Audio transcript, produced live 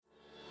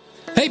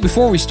Hey,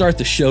 before we start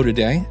the show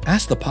today,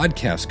 Ask the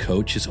Podcast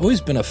Coach has always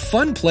been a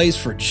fun place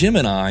for Jim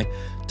and I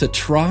to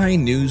try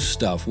new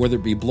stuff, whether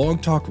it be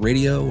Blog Talk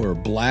Radio or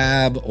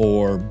Blab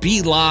or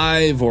Be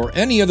Live or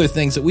any other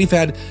things that we've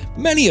had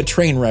many a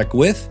train wreck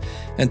with.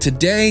 And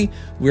today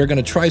we're going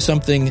to try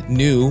something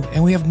new,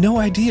 and we have no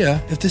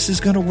idea if this is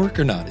going to work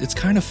or not. It's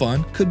kind of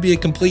fun. Could be a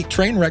complete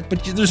train wreck,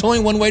 but there's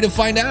only one way to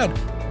find out.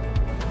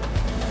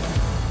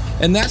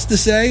 And that's to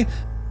say,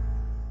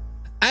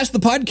 Ask the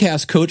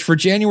Podcast Coach for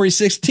January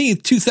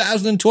 16th,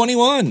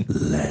 2021.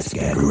 Let's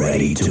get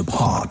ready to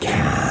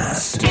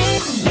podcast.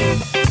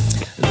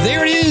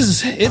 There it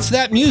is. It's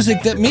that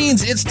music that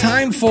means it's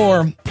time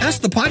for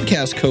Ask the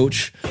Podcast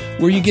Coach,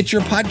 where you get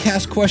your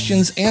podcast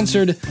questions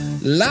answered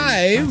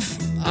live.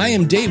 I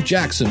am Dave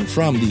Jackson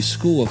from the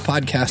School of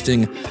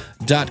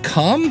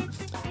Podcasting.com.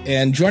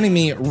 And joining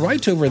me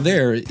right over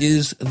there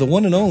is the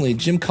one and only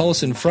Jim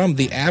Cullison from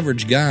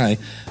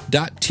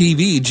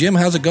TheAverageGuy.tv. Jim,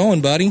 how's it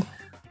going, buddy?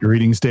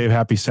 Greetings, Dave.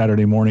 Happy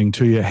Saturday morning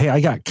to you. Hey,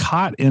 I got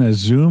caught in a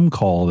Zoom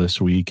call this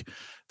week.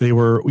 They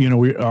were,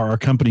 our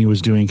company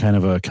was doing kind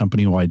of a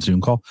company-wide Zoom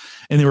call,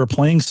 and they were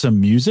playing some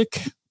music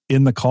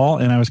in the call,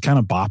 and I was kind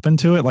of bopping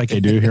to it like I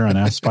do here on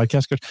Ask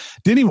Podcast Coach.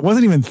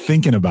 Wasn't even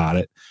thinking about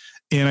it,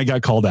 and I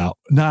got called out.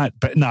 Not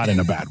in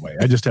a bad way.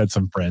 I just had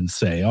some friends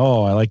say,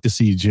 "Oh, I like to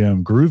see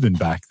Jim grooving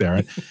back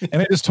there,"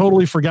 and I just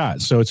totally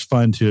forgot. So it's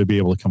fun to be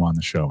able to come on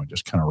the show and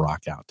just kind of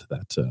rock out to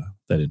that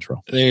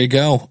intro. There you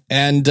go.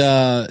 And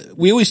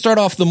we always start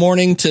off the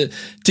morning to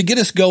get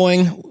us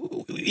going.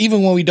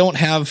 Even when we don't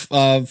have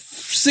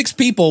 6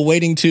 people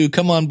waiting to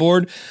come on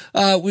board,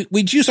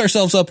 we juice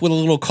ourselves up with a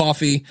little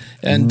coffee,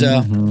 and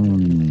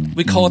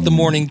we call it the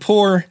morning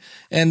pour.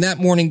 And that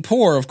morning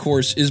pour, of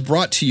course, is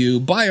brought to you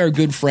by our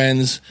good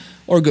friends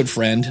or good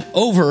friend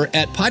over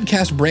at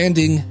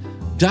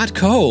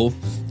podcastbranding.co.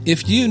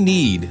 If you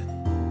need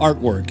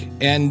artwork,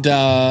 and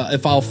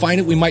if I'll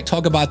find it, we might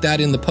talk about that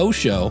in the post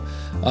show.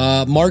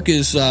 Mark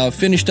is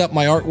finished up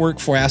my artwork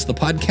for Ask the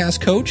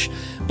Podcast Coach.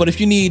 But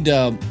if you need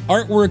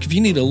artwork, if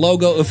you need a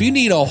logo, if you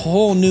need a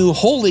whole new,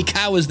 holy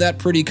cow, is that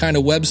pretty kind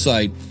of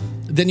website,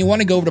 then you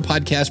want to go over to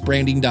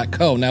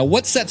podcastbranding.co. Now,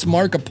 what sets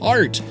Mark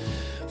apart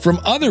from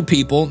other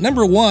people?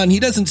 Number one, he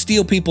doesn't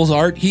steal people's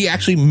art. He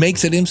actually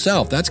makes it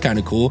himself. That's kind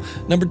of cool.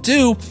 Number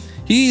two,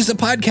 he's a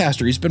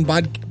podcaster. He's been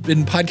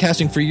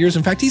podcasting for years.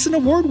 In fact, he's an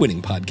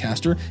award-winning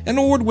podcaster, an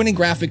award-winning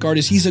graphic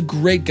artist. He's a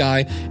great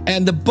guy.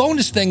 And the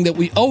bonus thing that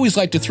we always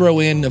like to throw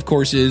in, of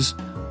course, is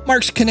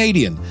Mark's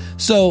Canadian.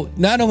 So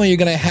not only are you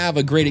going to have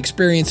a great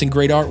experience and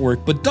great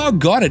artwork, but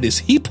doggone it, is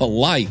he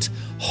polite.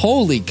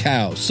 Holy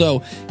cow.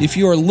 So if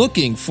you are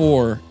looking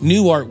for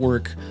new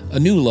artwork,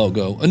 a new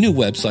logo, a new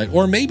website,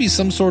 or maybe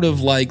some sort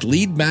of like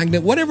lead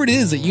magnet, whatever it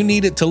is that you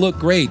need it to look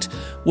great,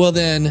 well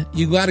then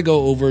you got to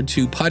go over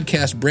to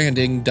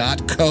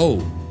podcastbranding.co.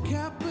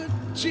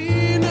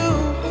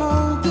 Cappuccino,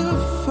 hold the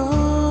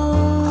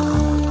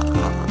phone.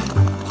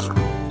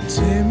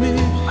 Take me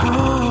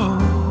home.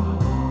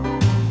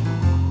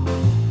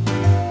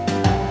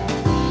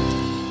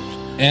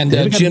 And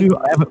Jim,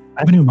 I have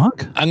a new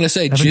mug. I'm going to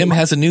say Jim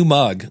has a new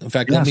mug. In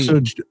fact,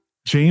 so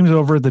James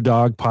over at the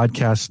Dog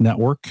Podcast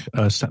Network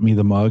sent me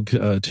the mug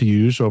to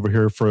use over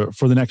here for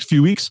the next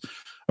few weeks.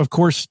 Of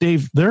course,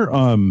 Dave, they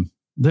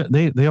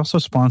also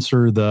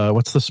sponsor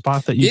what's the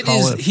spot that you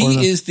call it?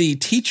 He is the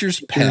Teacher's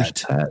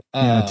Pet.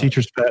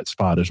 Teacher's Pet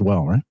spot as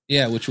well, right?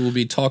 Yeah, which we'll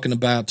be talking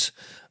about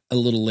a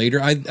little later.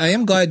 I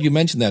am glad you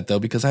mentioned that, though,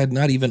 because I had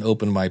not even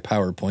opened my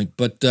PowerPoint.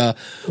 But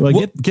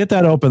get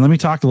that open. Let me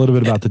talk a little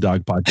bit about the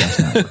Dog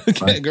Podcast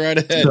Network. Okay, go right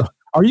ahead. So,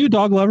 are you a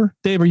dog lover,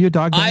 Dave? Are you a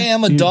dog lover? I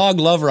am a dog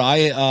lover.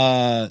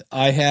 I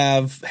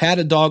have had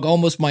a dog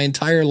almost my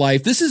entire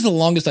life. This is the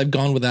longest I've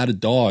gone without a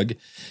dog.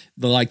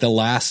 The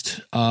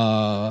last 4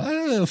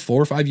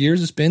 or 5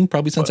 years it's been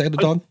probably since I had a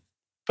dog.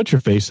 Put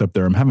your face up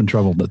there. I'm having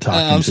trouble talking.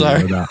 I'm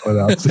sorry.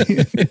 Without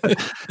seeing.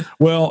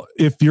 Well,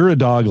 if you're a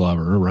dog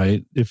lover,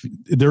 right? If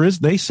there is,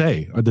 they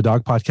say the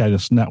Dog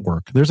Podcast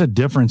Network, there's a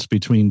difference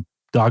between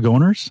dog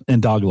owners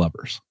and dog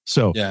lovers.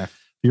 So yeah.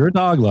 If you're a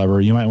dog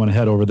lover, you might want to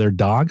head over there,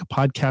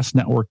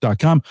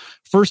 dogpodcastnetwork.com.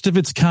 First of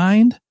its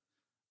kind.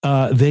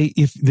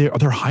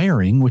 They're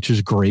hiring, which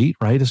is great,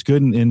 right? It's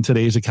good in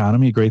today's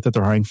economy. Great that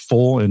they're hiring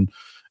full and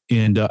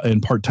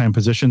part-time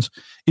positions.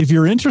 If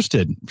you're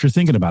interested, if you're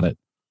thinking about it,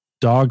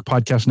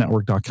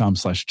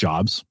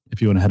 dogpodcastnetwork.com/jobs.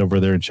 If you want to head over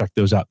there and check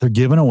those out, they're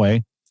giving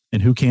away, and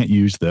who can't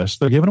use this?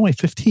 They're giving away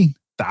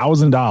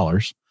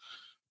 $15,000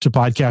 to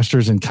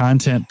podcasters and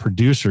content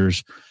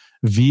producers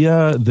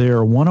via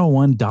their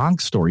 101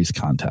 Dog Stories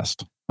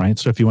contest, right?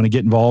 So if you want to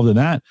get involved in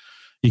that,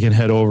 you can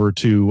head over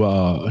to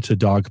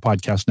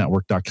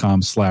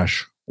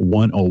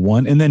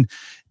dogpodcastnetwork.com/101. And then,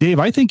 Dave,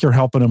 I think you're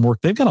helping them work.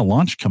 They've got a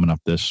launch coming up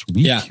this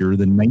week here,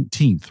 the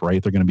 19th,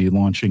 right? They're going to be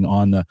launching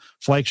on the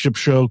flagship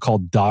show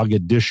called Dog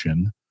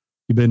Edition.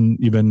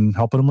 You've been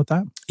helping him with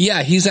that?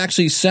 Yeah, he's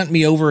actually sent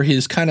me over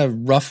his kind of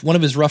one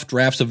of his rough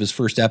drafts of his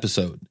first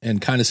episode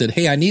and kind of said,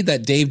 hey, I need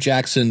that Dave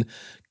Jackson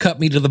cut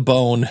me to the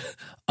bone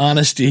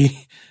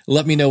honesty.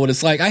 Let me know what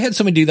it's like. I had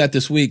somebody do that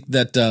this week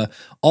that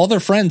all their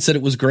friends said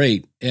it was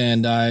great.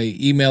 And I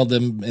emailed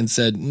them and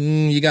said,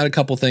 you got a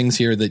couple things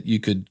here that you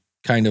could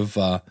kind of,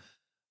 it's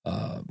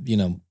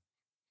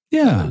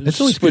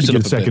always good to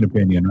get a second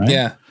opinion, right?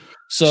 Yeah.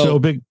 So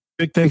big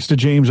thanks to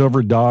James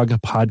over at Dog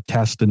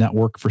Podcast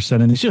Network for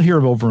sending these. You'll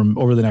hear over him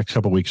over the next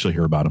couple of weeks. You'll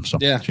hear about him. So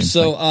yeah. James,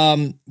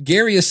 so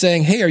Gary is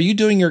saying, hey, are you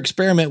doing your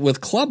experiment with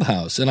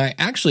Clubhouse? And I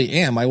actually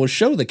am. I will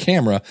show the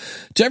camera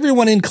to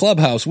everyone in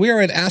Clubhouse. We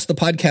are at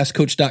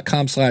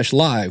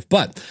askthepodcastcoach.com/live.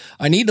 But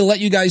I need to let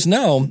you guys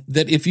know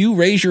that if you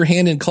raise your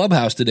hand in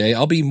Clubhouse today,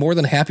 I'll be more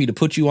than happy to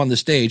put you on the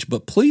stage.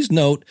 But please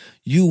note,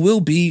 you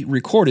will be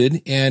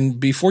recorded. And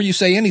before you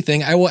say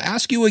anything, I will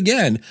ask you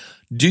again,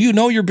 do you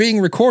know you're being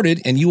recorded?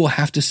 And you will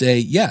have to say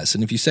yes.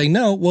 And if you say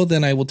no, well,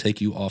 then I will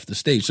take you off the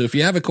stage. So if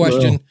you have a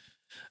question,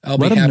 I'll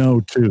be happy. Let them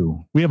know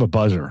too. We have a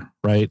buzzer,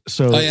 right?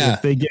 So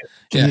if they get,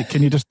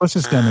 can you just, let's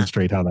just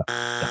demonstrate how that,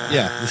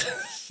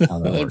 how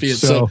that works.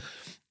 So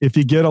if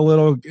you get a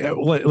little,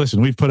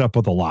 listen, we've put up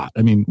with a lot.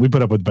 I mean, we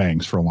put up with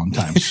bangs for a long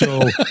time.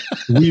 So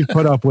we've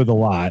put up with a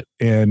lot,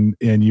 and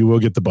you will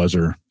get the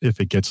buzzer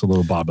if it gets a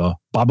little Baba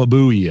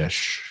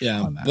Booey-ish.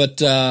 Yeah. But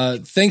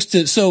thanks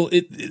to,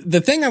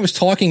 the thing I was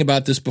talking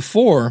about this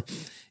before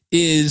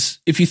is,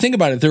 if you think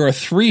about it, there are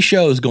 3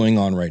 shows going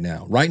on right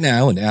now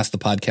and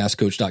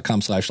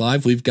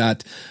askthepodcastcoach.com/live. We've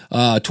got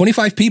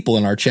 25 people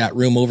in our chat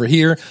room over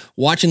here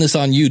watching this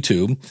on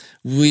YouTube.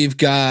 We've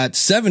got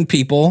 8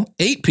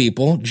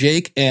 people,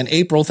 Jake and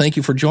April. Thank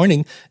you for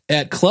joining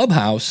at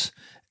Clubhouse.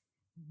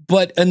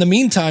 But in the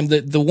meantime,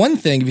 the one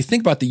thing, if you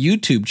think about the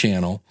YouTube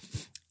channel,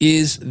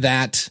 is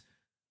that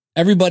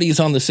everybody is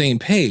on the same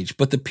page,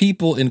 but the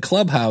people in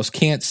Clubhouse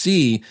can't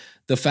see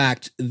the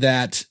fact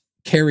that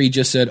Carrie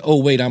just said, oh,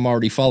 wait, I'm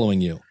already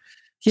following you.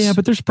 Yeah,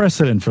 but there's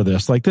precedent for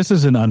this. Like, this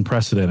isn't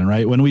unprecedented,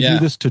 right? When we do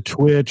this to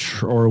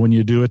Twitch, or when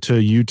you do it to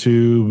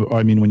YouTube,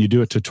 or when you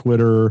do it to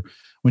Twitter,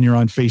 when you're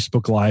on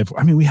Facebook Live,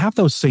 we have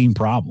those same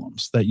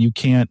problems that you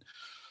can't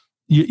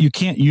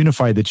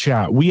unify the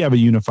chat. We have a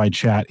unified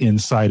chat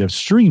inside of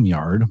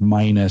StreamYard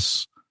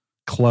minus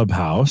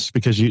Clubhouse,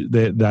 because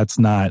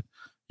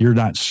you're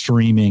not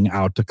streaming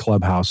out to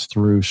Clubhouse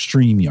through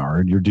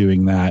StreamYard. You're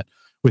doing that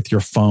with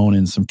your phone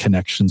and some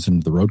connections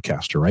into the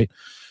Roadcaster, right?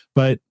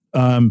 But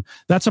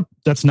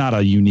that's not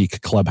a unique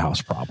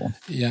Clubhouse problem.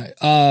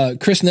 Yeah.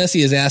 Chris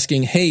Nessie is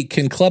asking, hey,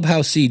 can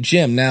Clubhouse see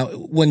Jim? Now,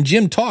 when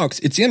Jim talks,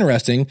 it's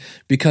interesting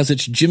because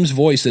it's Jim's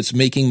voice that's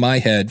making my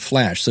head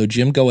flash. So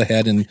Jim, go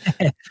ahead and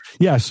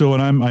yeah. So when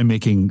I'm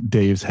making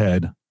Dave's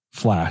head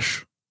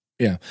flash.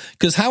 Yeah,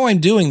 because how I'm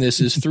doing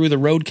this is through the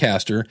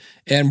Roadcaster,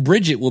 and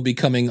Bridget will be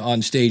coming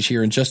on stage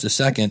here in just a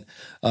second.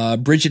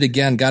 Bridget,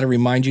 again, got to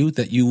remind you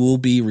that you will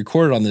be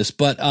recorded on this.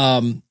 But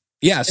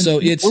so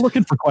we're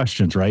looking for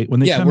questions, right? We're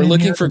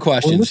looking for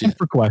questions. We're looking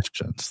for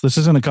questions. This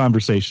isn't a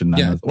conversation.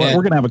 We're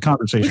going to have a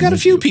conversation. We got a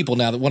few people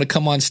now that want to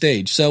come on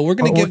stage, so we're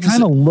going to we're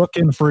kind of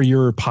looking for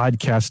your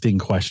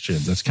podcasting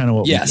questions. That's kind of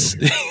what we do here.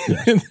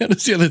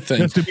 That's the other thing.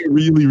 Just to be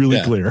really,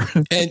 really clear.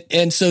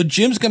 and so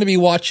Jim's going to be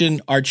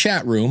watching our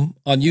chat room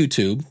on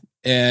YouTube,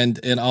 and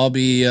I'll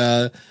be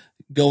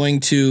going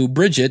to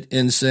Bridget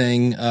and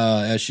saying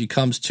as she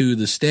comes to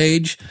the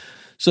stage.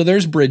 So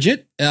there's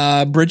Bridget.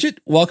 Bridget,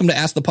 welcome to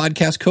Ask the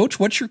Podcast Coach.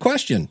 What's your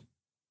question?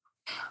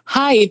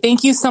 Hi,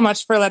 thank you so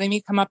much for letting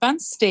me come up on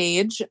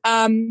stage.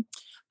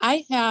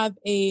 I have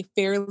a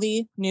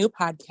fairly new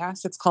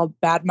podcast. It's called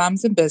Bad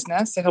Moms in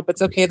Business. I hope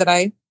it's okay that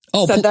I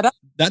set that up.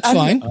 That's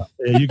fine.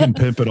 You can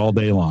pimp it all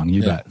day long.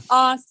 You bet.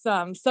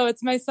 Awesome. So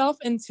it's myself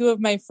and 2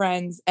 of my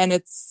friends, and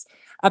it's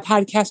a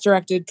podcast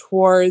directed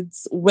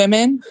towards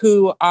women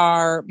who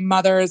are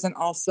mothers and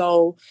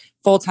also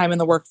full-time in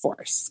the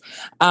workforce,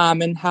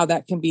 and how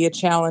that can be a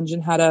challenge,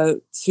 and how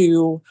to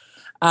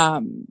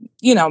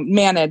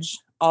manage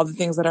all the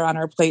things that are on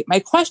our plate. My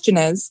question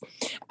is,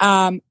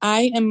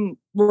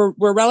 we're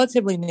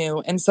relatively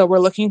new, and so we're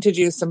looking to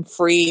do some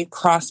free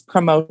cross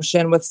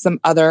promotion with some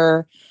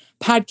other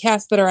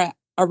podcasts that are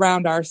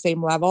around our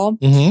same level.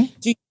 Mm-hmm.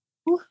 Do you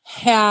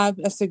have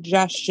a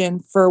suggestion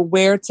for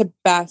where to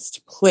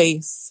best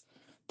place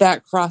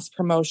that cross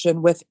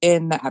promotion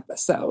within the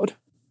episode?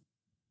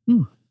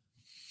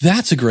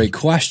 That's a great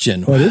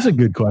question. Well, it is a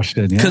good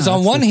question. Because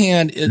on one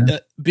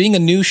hand, being a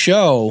new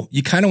show,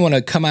 you kind of want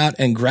to come out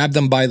and grab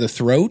them by the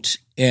throat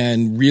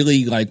and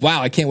really like,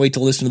 wow, I can't wait to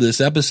listen to this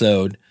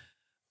episode.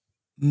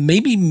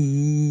 Maybe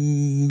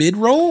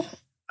mid-roll?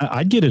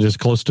 I'd get it as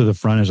close to the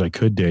front as I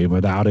could, Dave,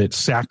 without it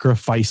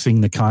sacrificing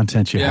the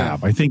content you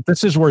have. I think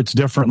this is where it's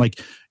different. Like,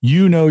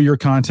 you know your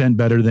content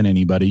better than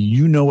anybody.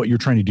 You know what you're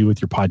trying to do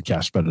with your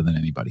podcast better than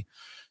anybody.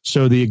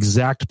 So the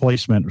exact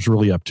placement is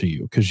really up to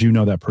you, because you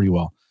know that pretty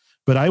well.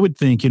 But I would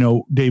think,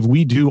 Dave,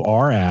 we do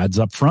our ads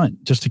up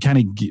front just to kind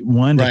of give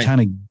them,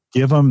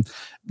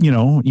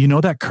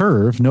 that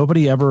curve.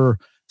 Nobody ever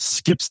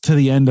skips to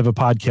the end of a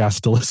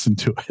podcast to listen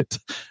to it,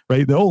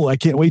 right? Oh, I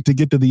can't wait to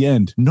get to the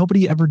end.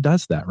 Nobody ever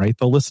does that, right?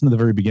 They'll listen to the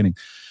very beginning.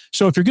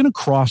 So if you're going to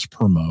cross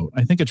promote,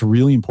 I think it's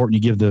really important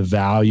you give the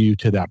value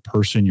to that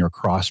person you're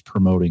cross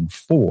promoting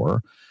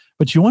for.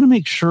 but you want to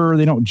make sure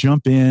they don't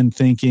jump in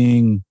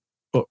thinking,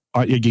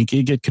 you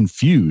get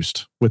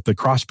confused with the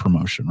cross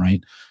promotion,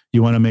 right?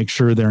 You want to make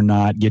sure they're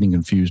not getting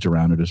confused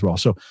around it as well.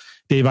 So,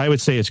 Dave, I would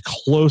say as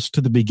close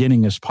to the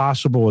beginning as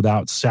possible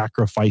without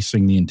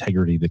sacrificing the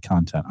integrity of the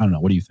content. I don't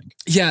know. What do you think?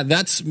 Yeah,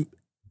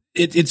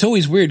 it's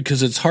always weird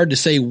because it's hard to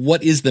say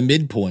what is the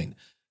midpoint.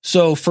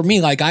 So for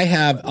me, like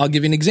I'll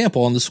give you an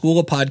example. On the School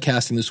of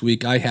Podcasting this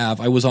week,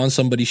 I was on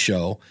somebody's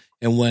show.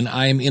 And when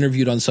I am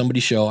interviewed on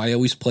somebody's show, I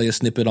always play a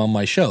snippet on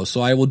my show.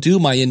 So I will do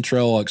my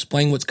intro, I'll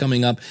explain what's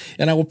coming up,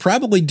 and I will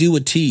probably do a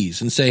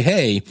tease and say,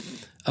 hey,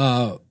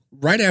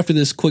 right after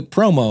this quick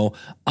promo,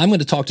 I'm going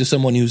to talk to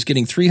someone who's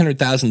getting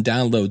 300,000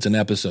 downloads an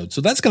episode. So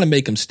that's going to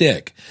make them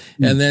stick.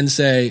 And then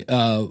say,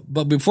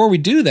 but before we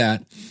do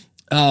that,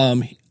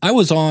 I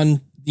was on,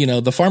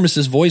 the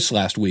Pharmacist Voice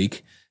last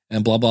week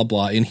and blah, blah,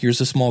 blah. And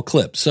here's a small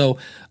clip. So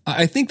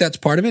I think that's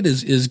part of it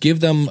is give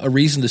them a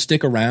reason to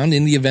stick around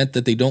in the event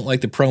that they don't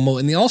like the promo.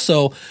 And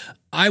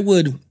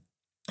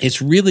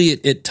it's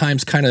really at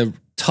times kind of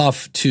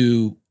tough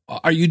to,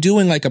 are you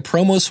doing like a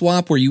promo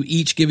swap where you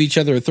each give each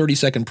other a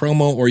 30-second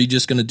promo, or are you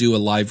just going to do a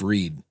live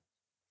read?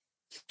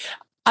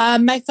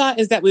 My thought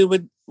is that we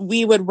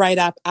would write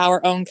up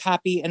our own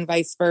copy and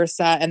vice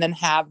versa, and then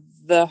have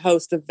the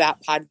host of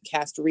that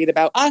podcast read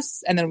about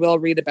us, and then we'll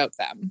read about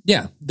them.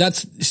 Yeah,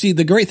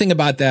 the great thing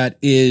about that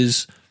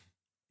is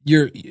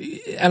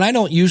and I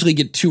don't usually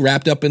get too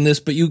wrapped up in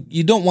this, but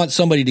you don't want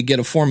somebody to get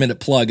a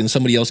 4-minute plug and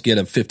somebody else get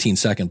a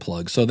 15-second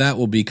plug. So that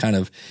will be kind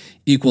of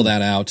equal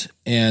that out.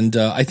 And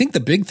I think the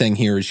big thing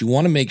here is you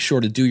want to make sure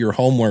to do your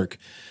homework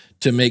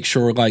to make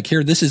sure, like,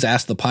 here, this is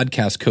Ask the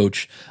Podcast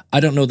Coach. I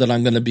don't know that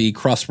I'm going to be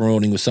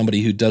cross-promoting with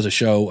somebody who does a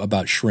show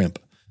about shrimp.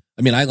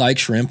 I mean, I like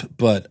shrimp,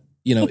 but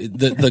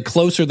the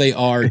closer they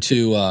are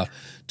to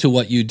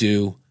what you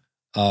do,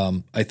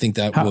 I think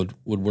that would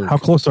work. How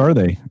close are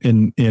they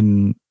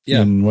in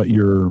what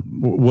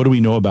do we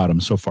know about them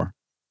so far?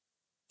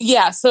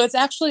 Yeah, so it's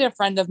actually a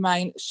friend of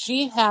mine.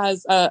 She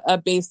has a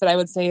base that I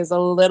would say is a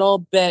little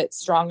bit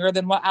stronger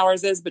than what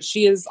ours is, but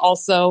she is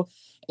also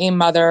a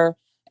mother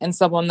and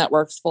someone that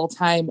works full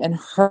time, and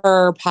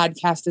her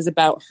podcast is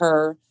about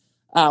her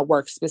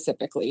work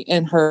specifically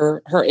in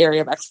her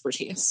area of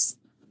expertise.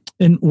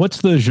 And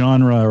what's the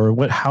genre,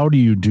 or how do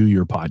you do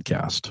your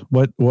podcast?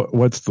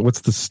 What's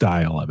the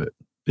style of it?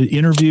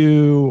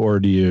 Interview, or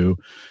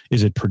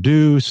is it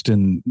produced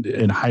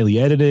and highly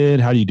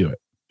edited? How do you do it?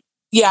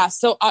 Yeah,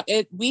 so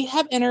we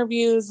have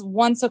interviews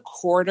once a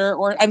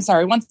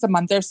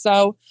month or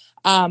so.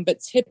 But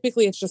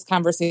typically it's just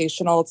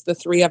conversational. It's the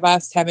three of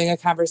us having a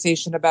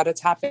conversation about a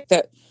topic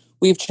that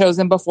we've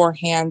chosen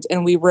beforehand,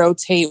 and we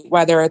rotate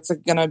whether it's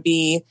going to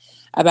be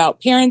about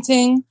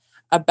parenting,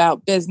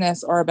 about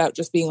business, or about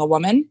just being a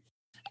woman.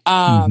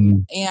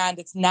 And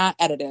it's not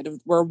edited.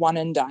 We're one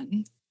and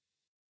done.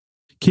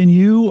 Can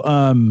you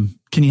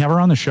have her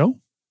on the show?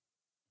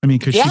 I mean,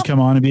 could she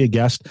come on and be a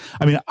guest?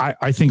 I mean,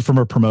 I think from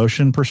a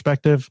promotion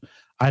perspective,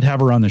 I'd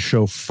have her on the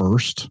show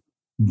first,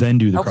 then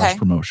do the cross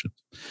promotion,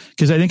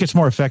 because I think it's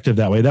more effective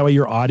that way. That way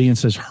your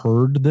audience has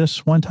heard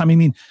this one time. I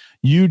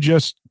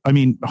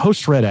mean,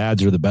 host read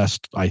ads are the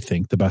best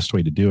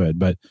way to do it,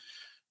 but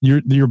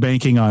you're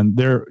banking on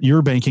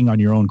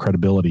your own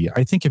credibility.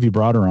 I think if you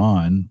brought her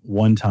on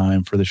one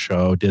time for the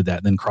show, did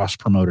that, then cross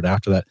promoted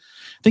after that,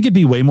 I think it'd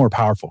be way more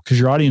powerful because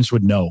your audience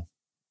would know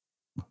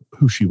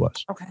who she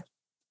was. Okay.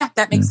 Yeah,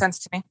 that makes sense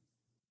to me.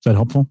 Is that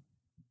helpful?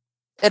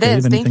 It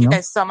is. Thank you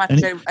guys so much.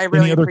 I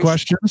really any other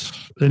questions?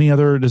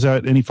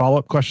 Any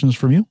follow-up questions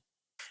from you?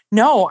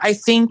 No, I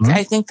think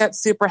that's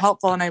super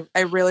helpful, and I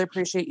really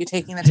appreciate you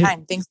taking the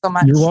time. Thanks so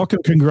much. You're welcome.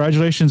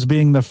 Congratulations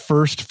being the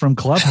first from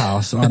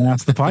Clubhouse on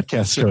Ask the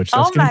Podcast Coach.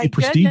 That's going to be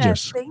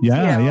prestigious.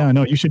 Yeah.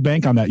 No, you should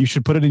bank on that. You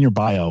should put it in your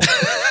bio.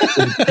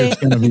 It's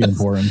going to be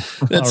important.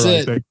 That's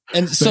right, it.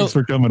 Thanks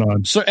for coming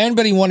on. So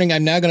anybody wondering,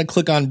 I'm now going to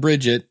click on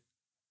Bridget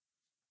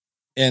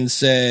and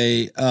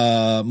say,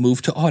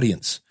 move to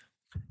audience.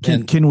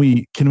 Can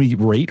we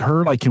rate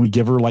her? Like, can we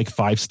give her like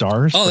 5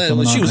 stars?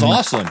 Oh, she was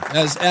awesome.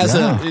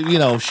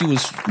 She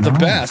was the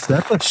best.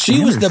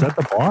 She was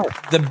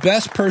the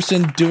best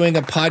person doing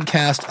a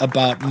podcast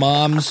about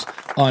moms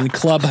on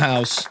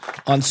Clubhouse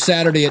on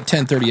Saturday at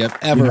 10:30 I've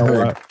ever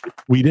heard.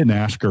 We didn't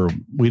ask her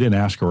where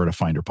to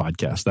find her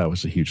podcast. That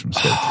was a huge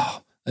mistake.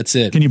 That's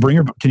it. Can you bring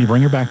her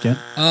back in?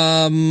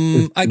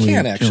 I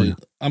can actually.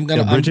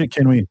 Bridget,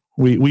 can we?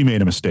 We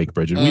made a mistake,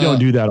 Bridget. We don't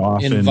do that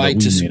often. Invite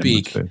to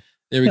speak.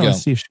 There we go.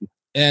 Let's see if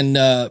and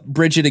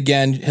Bridget,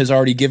 again, has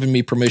already given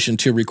me permission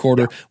to record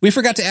her. We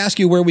forgot to ask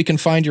you where we can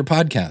find your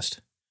podcast.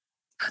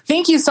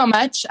 Thank you so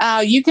much.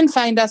 You can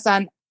find us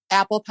on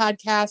Apple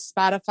Podcasts,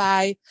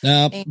 Spotify.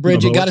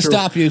 Bridget, got to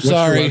stop you.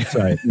 Sorry.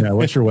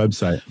 What's your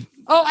website?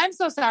 Oh, I'm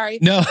so sorry.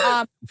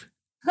 No.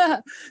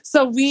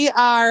 So we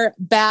are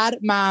Bad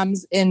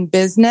Moms in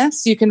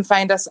Business. You can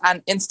find us on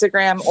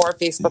Instagram or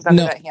Facebook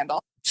under that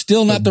handle.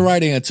 Still not the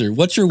right answer.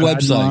 What's your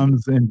website?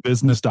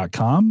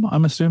 Badmomsinbusiness.com,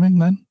 I'm assuming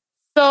then.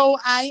 So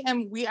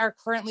we are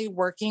currently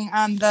working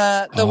on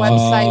the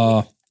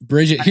website.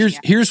 Bridget,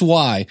 here's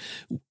why.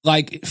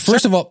 Like,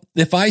 first of all,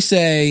 if I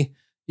say,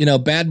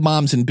 Bad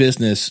Moms in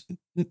Business.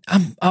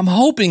 I'm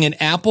hoping in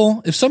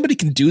Apple, if somebody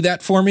can do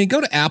that for me, go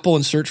to Apple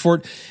and search for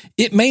it.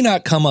 It may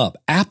not come up.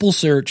 Apple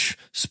search,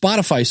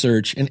 Spotify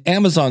search, and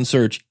Amazon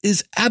search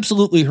is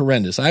absolutely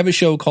horrendous. I have a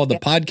show called the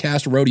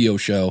Podcast Rodeo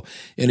Show.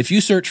 And if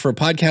you search for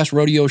Podcast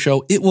Rodeo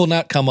Show, it will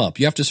not come up.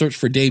 You have to search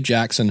for Dave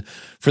Jackson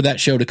for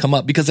that show to come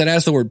up because it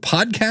has the word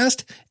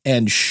podcast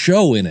and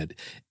show in it.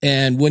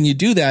 And when you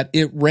do that,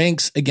 it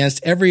ranks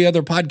against every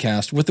other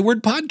podcast with the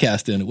word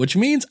podcast in it, which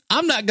means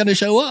I'm not going to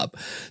show up.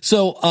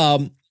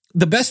 So,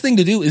 the best thing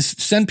to do is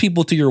send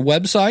people to your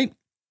website,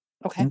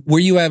 where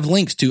you have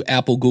links to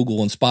Apple,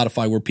 Google, and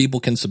Spotify where people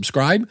can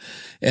subscribe.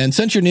 And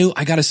since you're new,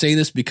 I got to say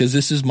this because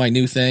this is my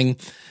new thing.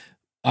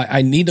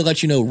 I need to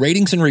let you know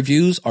ratings and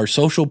reviews are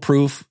social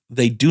proof.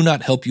 They do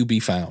not help you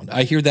be found.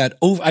 I hear that.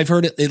 I've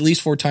heard it at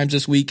least 4 times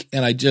this week,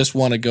 and I just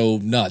want to go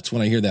nuts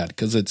when I hear that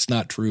because it's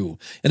not true.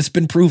 And it's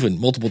been proven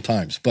multiple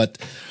times. But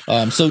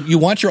so you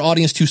want your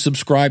audience to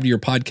subscribe to your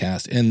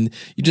podcast, and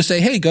you just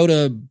say, hey, go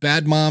to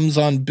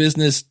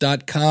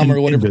badmomsonbusiness.com or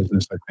whatever. In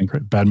business, I think,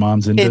 right? Bad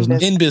Moms in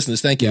Business. In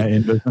business. Thank you. Yeah,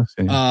 in business.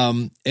 Yeah.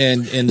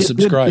 And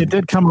subscribe. It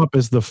did come up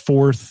as the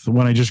 4th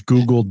when I just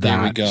Googled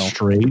that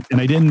straight,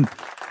 and I didn't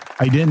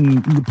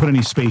put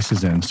any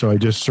spaces in. So I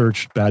just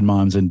searched Bad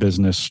Moms in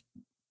Business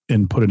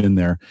and put it in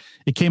there.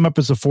 It came up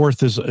as the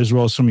 4th as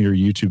well as some of your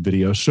YouTube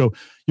videos. So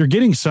you're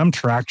getting some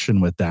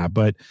traction with that.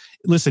 But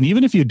listen,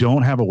 even if you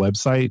don't have a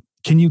website,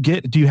 do you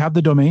have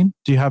the domain?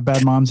 Do you have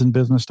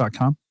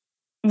badmomsinbusiness.com?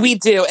 We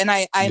do. And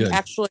I'm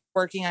actually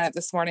working on it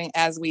this morning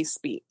as we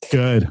speak.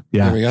 Good.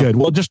 Yeah. Good.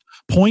 Well, just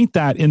point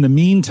that in the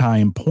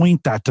meantime,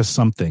 to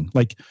something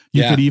like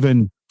you could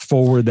even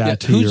forward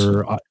that to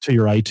your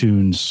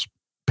iTunes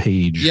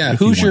page. Yeah.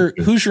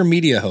 Who's your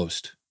media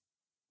host?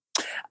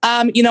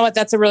 You know what?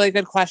 That's a really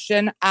good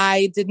question.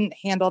 I didn't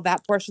handle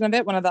that portion of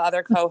it. One of the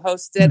other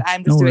co-hosts did.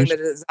 I'm just doing the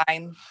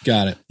design.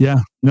 Got it. Yeah.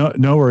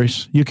 No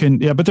worries. You can,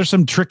 but there's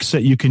some tricks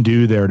that you can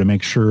do there to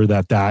make sure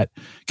that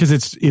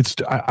because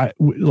I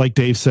like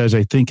Dave says,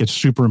 I think it's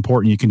super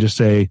important. You can just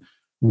say,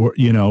 we're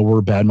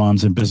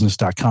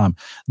badmomsinbusiness.com.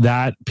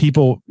 That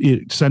people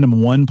send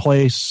them one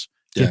place,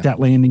 get that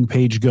landing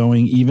page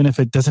going, even if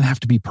it doesn't have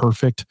to be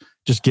perfect.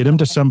 Just get them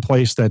to some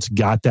place that's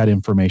got that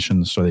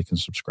information so they can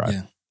subscribe.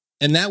 Yeah.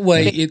 And that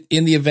way,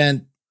 in the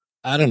event,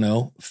 I don't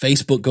know,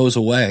 Facebook goes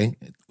away,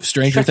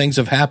 stranger things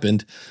have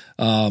happened,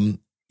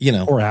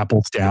 or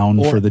Apple's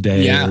down for the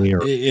day. Yeah, or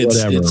whatever.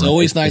 It's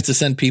always nice to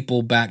send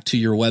people back to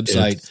your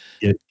website.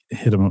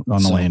 Hit them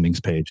on the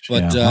landings page.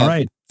 But, all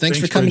right. Thanks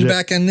for coming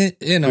back in.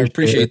 I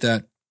appreciate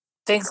that.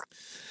 Thanks.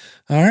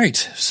 All right.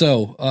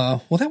 So,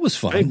 that was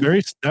fun. Hey,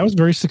 that was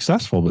very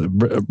successful.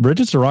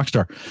 Bridget's a rock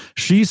star.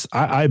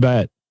 I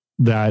bet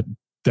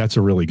that's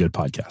a really good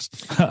podcast.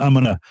 I'm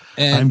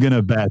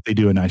gonna bet they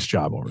do a nice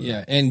job over there.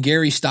 Yeah. And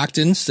Gary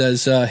Stockton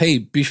says, hey,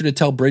 be sure to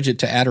tell Bridget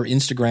to add her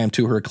Instagram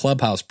to her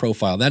Clubhouse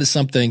profile. That is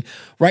something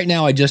right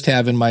now I just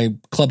have in my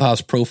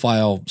Clubhouse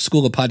profile,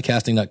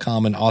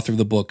 schoolofpodcasting.com, and author of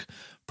the book,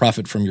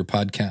 Profit from Your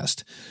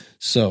Podcast.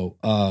 So,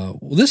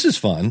 this is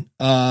fun.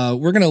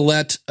 We're going to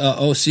let,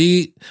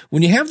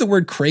 when you have the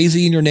word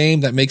crazy in your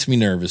name, that makes me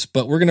nervous,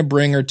 but we're going to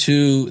bring her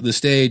to the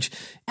stage.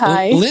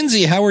 Hi.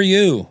 Lindsay, how are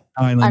you?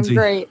 Hi, Lindsay. I'm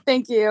great.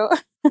 Thank you.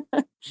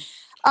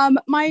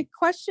 My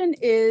question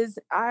is,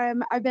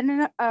 I've been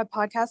in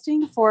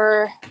podcasting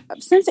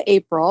since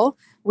April.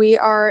 We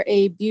are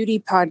a beauty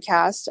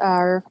podcast.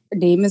 Our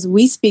name is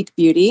We Speak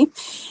Beauty.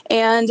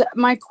 And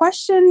my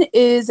question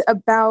is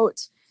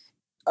about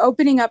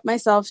opening up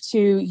myself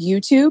to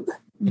YouTube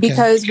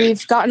because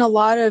we've gotten a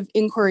lot of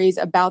inquiries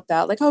about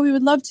that. Like, we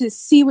would love to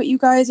see what you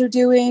guys are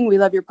doing. We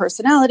love your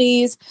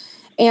personalities.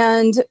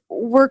 And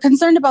we're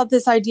concerned about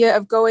this idea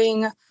of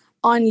going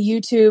on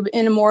YouTube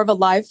in a more of a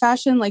live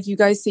fashion, like you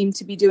guys seem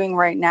to be doing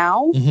right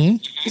now,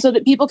 so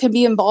that people can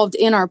be involved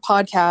in our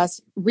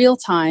podcast real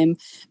time.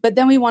 But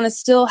then we want to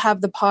still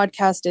have the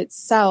podcast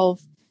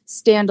itself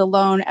stand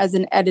alone as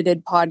an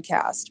edited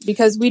podcast,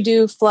 because we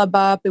do flub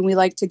up and we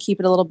like to keep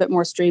it a little bit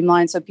more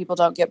streamlined so people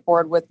don't get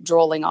bored with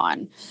drooling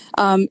on.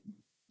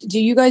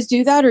 Do you guys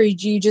do that, or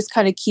do you just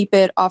kind of keep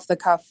it off the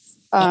cuff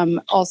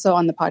also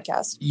on the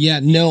podcast?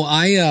 Yeah, no,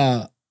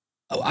 I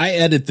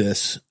edit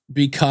this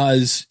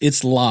because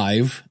it's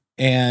live,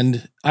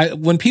 and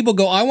when people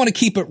go, I want to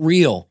keep it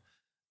real,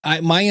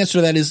 my answer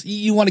to that is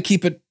you want to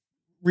keep it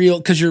real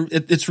because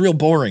it's real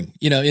boring,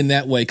 in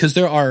that way. Because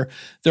there are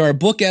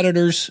book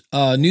editors,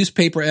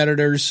 newspaper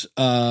editors,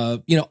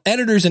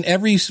 editors in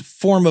every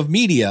form of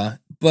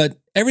media, but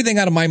everything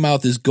out of my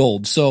mouth is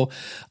gold. So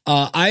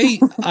I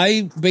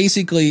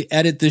basically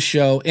edit this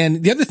show.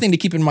 And the other thing to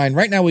keep in mind,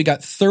 right now we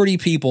got 30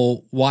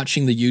 people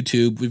watching the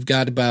YouTube. We've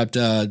got about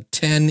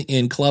 10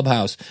 in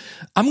Clubhouse.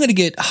 I'm going to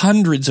get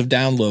hundreds of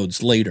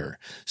downloads later.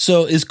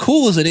 So as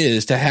cool as it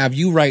is to have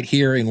you right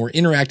here and we're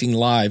interacting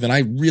live, and I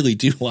really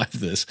do like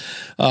this,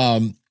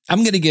 I'm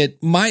going to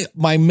get my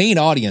main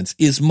audience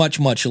is much,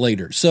 much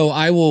later. So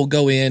I will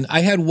go in.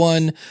 I had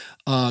one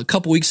a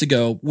couple weeks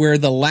ago where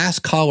the last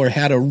caller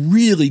had a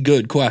really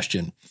good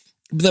question.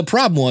 the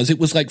problem was it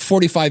was like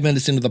 45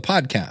 minutes into the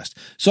podcast.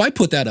 So I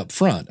put that up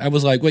front. I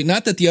was like, wait,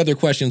 not that the other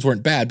questions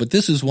weren't bad, but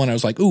this is one I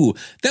was like, ooh,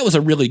 that was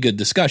a really good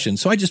discussion.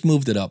 So I just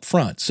moved it up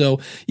front. So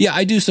yeah,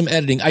 I do some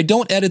editing. I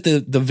don't edit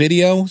the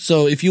video.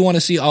 So if you want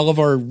to see all of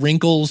our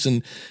wrinkles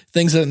and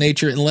things of that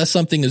nature, unless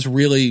something is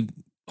really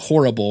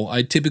horrible,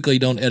 I typically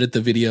don't edit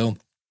the video.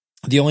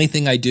 The only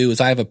thing I do is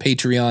I have a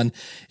Patreon,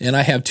 and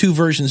I have two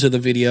versions of the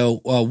video.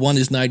 One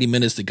is 90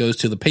 minutes that goes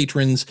to the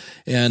patrons,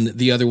 and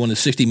the other one is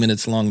 60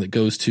 minutes long that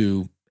goes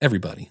to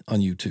everybody on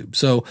YouTube.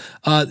 So,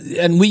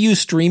 and we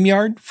use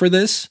StreamYard for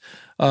this.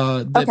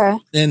 Okay.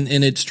 And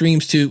it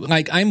streams to,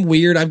 like, I'm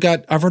weird. I've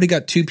already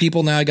got two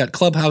people now. I got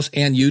Clubhouse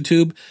and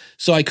YouTube.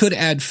 So I could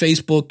add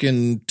Facebook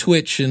and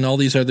Twitch and all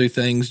these other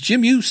things.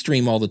 Jim, you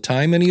stream all the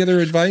time. Any other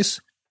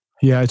advice?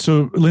 Yeah.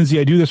 So, Lindsay,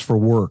 I do this for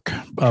work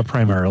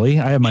primarily.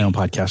 I have my own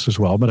podcast as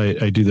well, but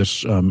I do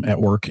this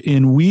at work.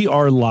 And we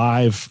are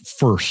live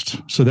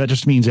first. So that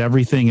just means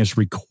everything is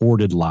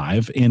recorded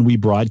live, and we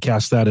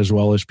broadcast that as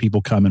well as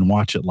people come and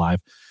watch it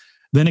live.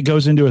 Then it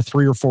goes into a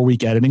 3 or 4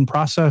 week editing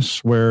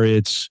process where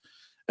it's,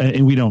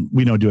 and we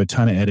don't do a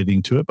ton of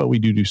editing to it, but we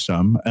do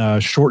some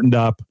shortened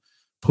up,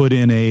 put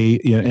in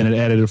in an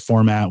edited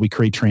format. We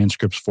create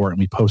transcripts for it, and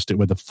we post it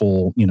with a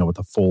full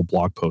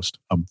blog post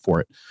for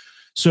it.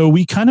 So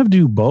we kind of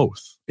do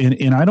both.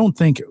 And I don't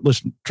think,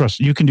 listen, trust,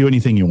 you can do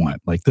anything you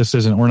want. Like, this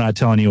isn't, we're not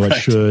telling you what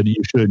you should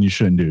and you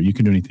shouldn't do. You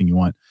can do anything you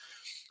want.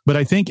 But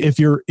I think if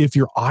your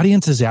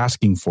audience is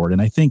asking for it,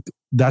 and I think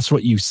that's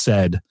what you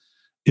said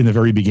in the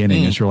very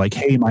beginning, is you're like,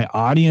 hey, my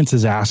audience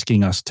is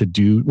asking us to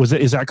do,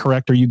 is that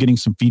correct? Are you getting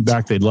some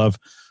feedback? They'd love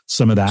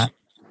some of that.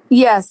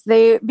 Yes,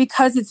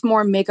 because it's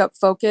more makeup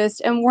focused,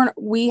 and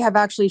we have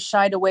actually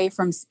shied away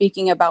from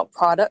speaking about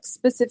products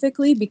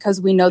specifically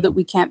because we know that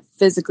we can't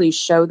physically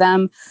show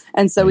them,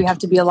 and so we have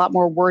to be a lot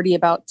more wordy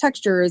about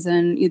textures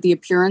and the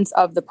appearance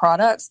of the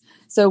products.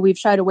 So we've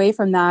shied away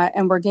from that,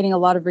 and we're getting a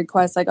lot of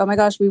requests like, "Oh my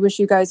gosh, we wish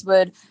you guys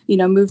would,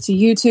 move to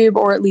YouTube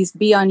or at least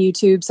be on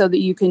YouTube so that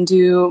you can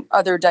do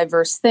other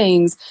diverse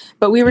things."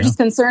 But we were just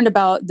concerned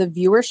about the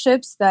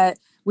viewerships that.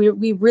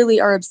 We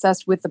really are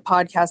obsessed with the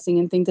podcasting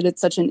and think that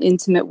it's such an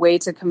intimate way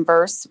to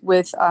converse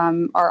with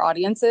our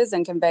audiences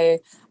and convey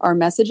our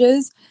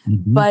messages.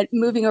 Mm-hmm. But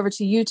moving over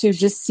to YouTube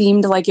just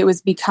seemed like it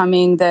was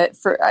becoming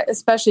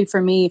especially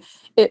for me,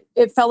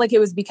 it felt like it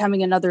was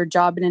becoming another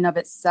job in and of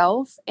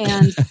itself.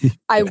 And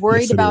I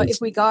worried about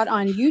if we got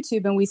on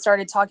YouTube and we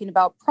started talking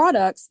about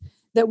products,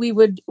 that we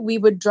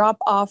would drop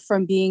off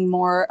from being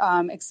more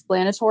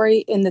explanatory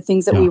in the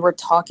things that we were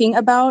talking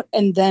about.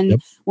 And then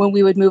when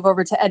we would move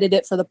over to edit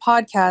it for the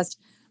podcast,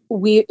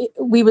 we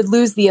would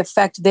lose the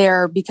effect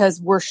there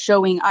because we're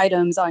showing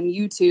items on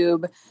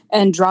YouTube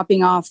and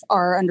dropping off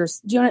our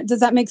does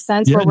that make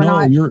sense? Yeah, where we're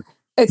not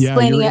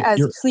explaining it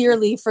as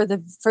clearly for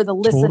the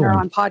listener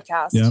on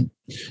podcast. Yeah.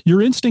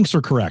 Your instincts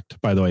are correct,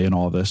 by the way, in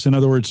all of this. In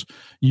other words,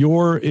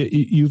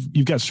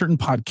 you've got certain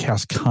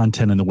podcast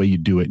content in the way you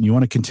do it, and you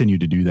want to continue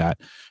to do that.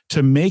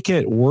 To make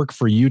it work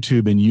for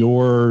YouTube in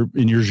your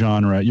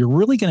genre, you're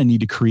really going to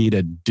need to create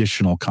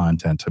additional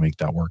content to make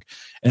that work.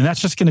 And that's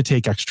just going to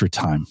take extra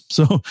time.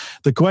 So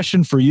the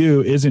question for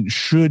you isn't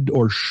should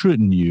or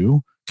shouldn't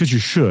you, because you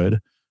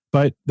should,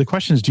 but the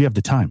question is, do you have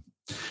the time?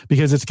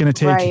 Because it's going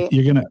to take,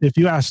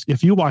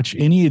 if you watch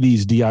any of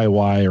these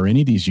DIY or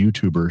any of these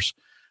YouTubers,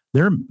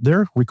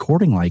 they're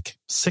recording like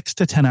 6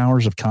 to 10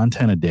 hours of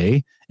content a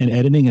day and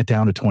editing it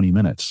down to 20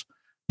 minutes.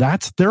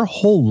 That's their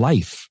whole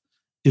life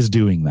is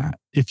doing that.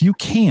 If you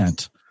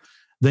can't,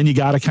 then you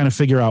got to kind of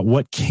figure out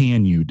what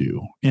can you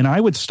do. And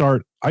I would still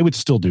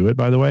do it,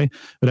 by the way,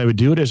 but I would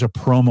do it as a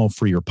promo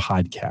for your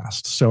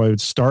podcast. So I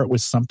would start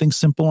with something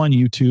simple on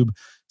YouTube,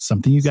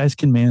 something you guys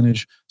can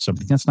manage,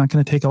 something that's not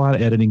going to take a lot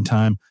of editing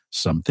time,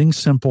 something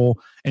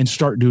simple, and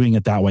start doing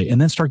it that way. And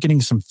then start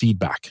getting some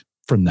feedback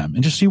from them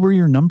and just see where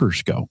your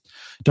numbers go.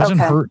 It doesn't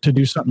hurt to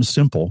do something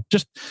simple.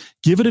 Just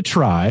give it a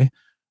try.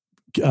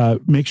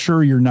 Make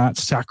sure you're not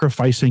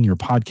sacrificing your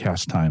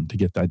podcast time to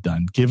get that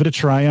done. Give it a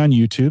try on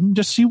YouTube and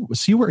just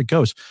see where it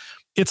goes.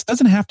 It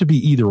doesn't have to be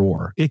either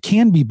or. It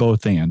can be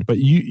both and, but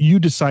you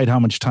decide how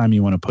much time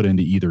you want to put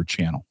into either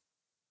channel.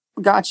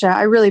 Gotcha.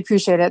 I really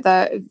appreciate it.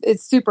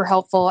 It's super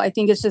helpful. I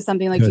think it's just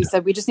something like you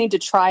said, we just need to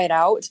try it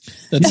out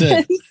and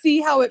see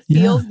how it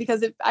feels.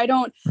 Because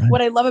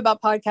what I love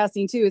about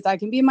podcasting too, is I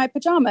can be in my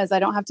pajamas. I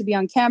don't have to be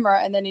on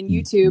camera. And then in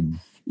YouTube,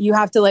 you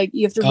have to really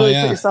put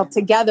yourself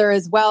together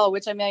as well,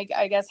 which I mean,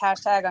 I guess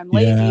hashtag I'm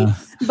lazy,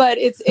 but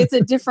it's a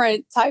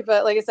different type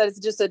of, like I said, it's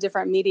just a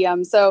different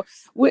medium. So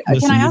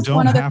can I ask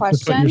one other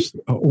question?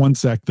 One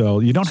sec though.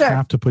 You don't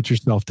have to put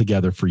yourself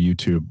together for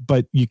YouTube,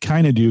 but you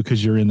kind of do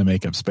because you're in the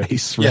makeup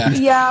space, right?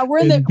 Yeah. We're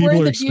in the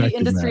beauty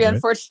industry, right?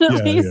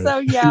 Unfortunately. So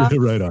yeah.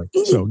 Right on.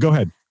 So go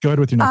ahead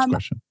with your next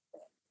question.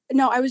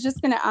 No, I was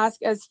just going to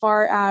ask as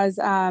far as,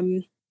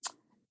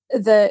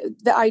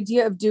 the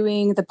idea of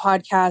doing the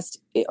podcast,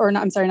 or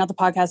not, I'm sorry, not the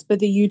podcast, but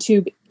the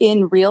YouTube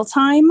in real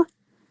time.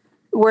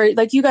 where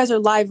like you guys are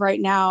live right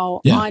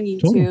now Yeah, on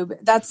YouTube. totally.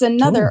 That's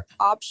another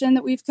option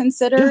that we've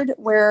considered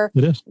where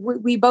It is.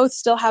 we both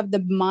still have the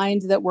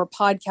mind that we're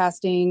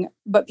podcasting,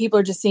 but people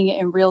are just seeing it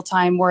in real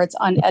time where it's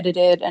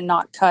unedited and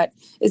not cut.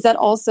 Is that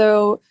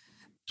also,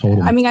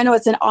 Totally. I mean, I know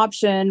it's an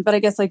option, but I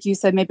guess like you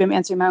said, maybe I'm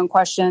answering my own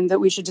question that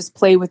we should just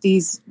play with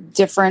these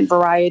different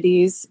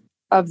varieties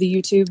of the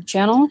YouTube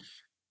channel.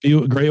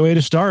 A great way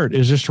to start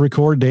is just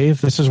record,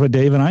 Dave. This is what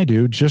Dave and I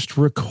do. Just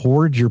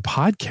record your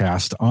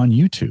podcast on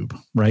YouTube,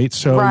 right?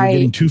 So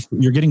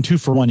you're getting two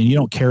for one, and you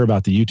don't care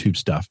about the YouTube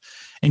stuff,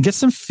 and get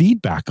some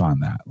feedback on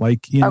that.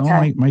 Like, you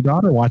know, my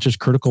daughter watches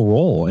Critical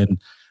Role,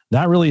 and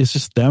that really is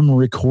just them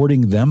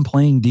recording them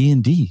playing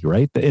D&D,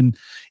 right? And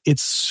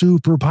it's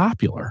super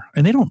popular,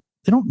 and they don't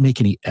make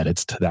any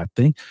edits to that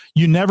thing.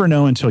 You never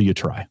know until you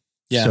try.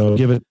 Yeah. So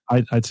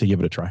I'd say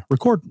give it a try.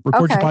 Record your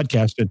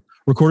podcast and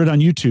record it on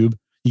YouTube.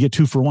 You get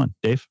 2 for 1,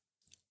 Dave.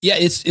 Yeah,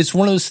 it's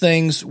one of those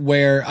things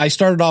where I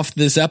started off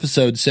this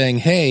episode saying,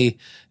 hey,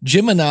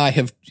 Jim and I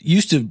have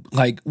used to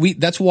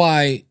that's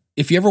why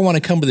if you ever want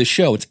to come to the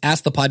show, it's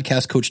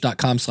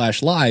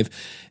askthepodcastcoach.com/live.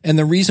 And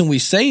the reason we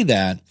say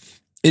that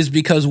is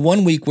because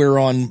one week we were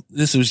on,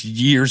 this was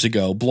years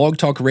ago, Blog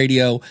Talk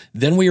Radio,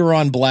 then we were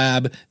on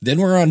Blab, then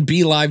we were on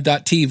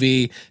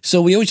BeLive.tv.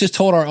 So we always just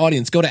told our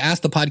audience, go to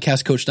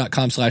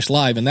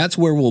askthepodcastcoach.com/live, and that's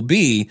where we'll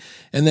be.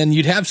 And then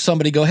you'd have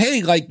somebody go,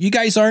 hey, like, you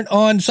guys aren't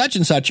on such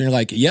and such. And you're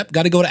like, yep,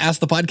 got to go to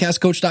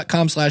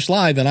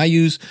askthepodcastcoach.com/live. And I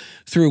use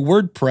through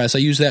WordPress, I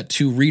use that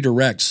to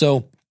redirect.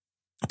 So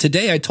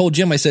today I told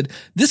Jim, I said,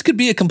 this could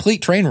be a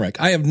complete train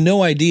wreck. I have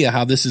no idea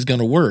how this is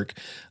going to work.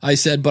 I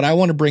said, but I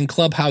want to bring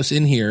Clubhouse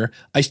in here.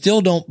 I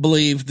still don't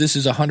believe this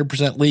is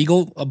 100%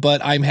 legal,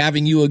 but I'm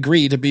having you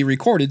agree to be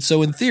recorded.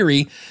 So in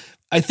theory,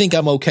 I think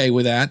I'm okay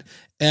with that.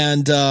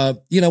 And,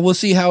 we'll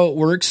see how it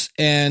works.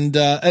 And,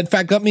 in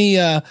fact, I'm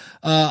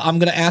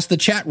going to ask the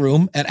chat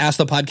room at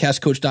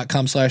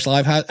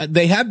askthepodcastcoach.com/live.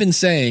 They have been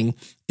saying,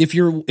 if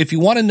you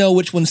want to know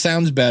which one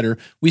sounds better,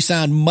 we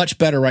sound much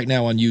better right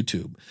now on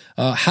YouTube.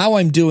 How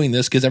I'm doing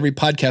this, because every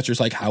podcaster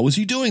is like, how is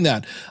he doing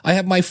that? I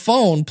have my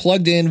phone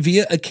plugged in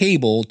via a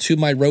cable to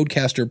my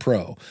Rodecaster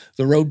Pro.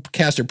 The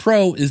Rodecaster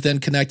Pro is then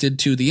connected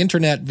to the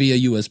internet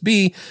via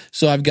USB.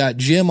 So I've got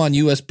Jim on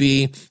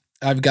USB.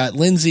 I've got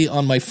Lindsay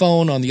on my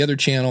phone on the other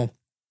channel,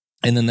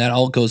 and then that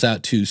all goes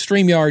out to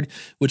StreamYard,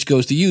 which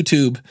goes to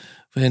YouTube,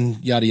 and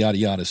yada, yada,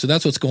 yada. So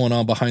that's what's going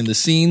on behind the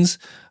scenes.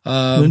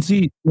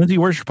 Lindsay, where's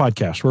your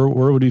podcast? Where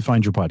would we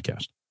find your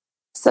podcast?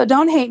 So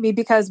don't hate me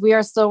because we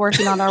are still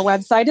working on our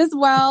website as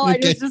well. I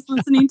was just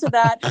listening to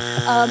that.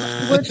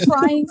 We're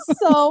trying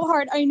so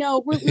hard. I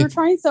know we're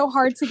trying so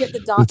hard to get the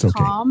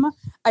 .com. Okay.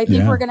 I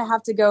think we're going to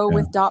have to go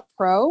with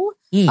 .pro.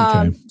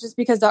 Just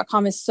because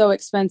 .com is so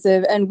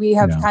expensive, and we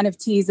have kind of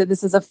teased that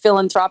this is a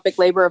philanthropic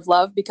labor of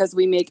love because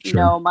we make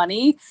no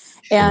money.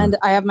 And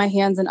I have my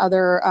hands in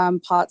other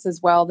pots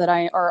as well that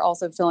are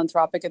also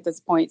philanthropic at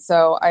this point.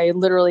 So I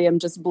literally am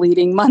just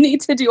bleeding money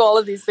to do all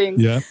of these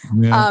things.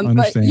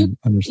 Understand.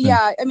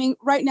 I mean,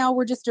 right now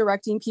we're just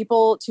directing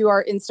people to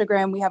our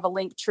Instagram. We have a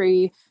link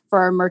tree for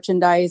our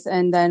merchandise,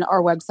 and then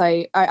our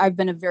website. I've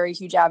been a very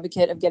huge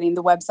advocate of getting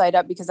the website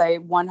up because I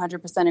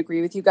 100%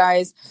 agree with you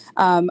guys.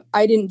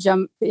 I didn't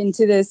jump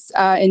into this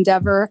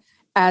endeavor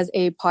as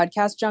a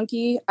podcast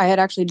junkie. I had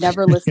actually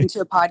never listened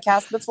to a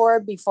podcast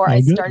before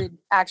I started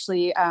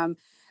actually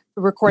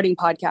recording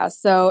podcasts.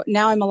 So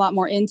now I'm a lot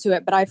more into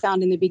it, but I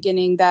found in the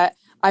beginning that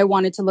I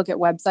wanted to look at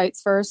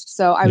websites first.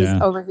 So I was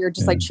over here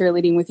just like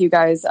cheerleading with you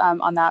guys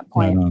on that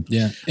point.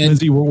 And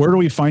Lindsay, where do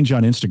we find you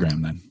on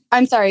Instagram then?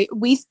 I'm sorry.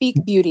 We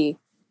Speak Beauty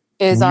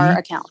is our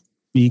account.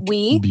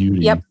 Beauty.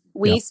 Yep.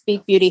 We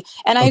Speak Beauty.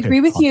 And I agree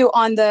with you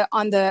on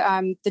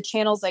the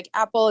channels like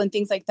Apple and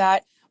things like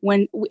that.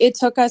 When it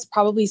took us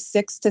probably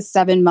 6 to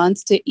 7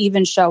 months to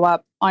even show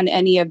up on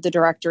any of the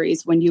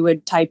directories when you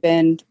would type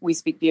in We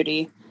Speak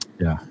Beauty.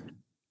 Yeah.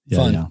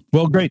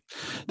 Well, great.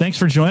 Thanks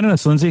for joining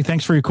us, Lindsay.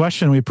 Thanks for your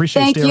question. We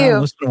appreciate you. Stay around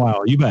and listen a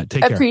while. You bet.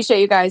 Take care. Appreciate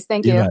you guys.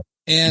 Thank you.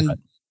 And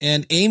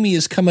Amy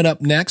is coming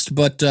up next,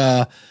 but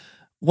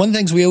one of the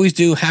things we always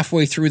do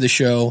halfway through the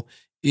show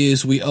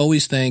is we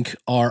always thank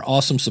our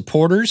awesome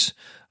supporters.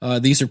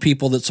 These are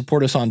people that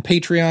support us on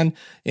Patreon.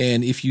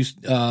 And if you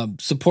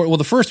support,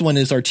 the first one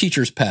is our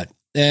teacher's pet.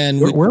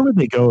 And where would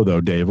they go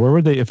though, Dave? Where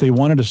would they, if they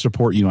wanted to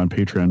support you on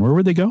Patreon, where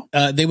would they go?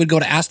 They would go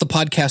to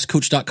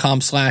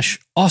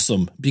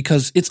askthepodcastcoach.com/awesome,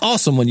 because it's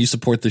awesome when you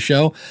support the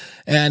show.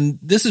 And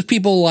this is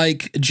people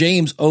like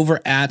James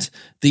over at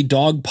the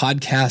Dog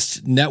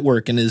Podcast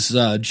Network. And as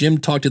Jim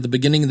talked at the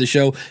beginning of the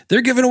show,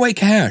 they're giving away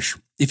cash.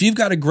 If you've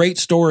got a great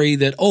story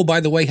that, oh, by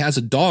the way, has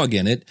a dog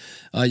in it,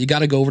 you got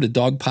to go over to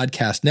Dog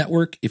Podcast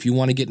Network. If you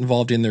want to get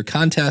involved in their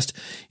contest,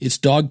 it's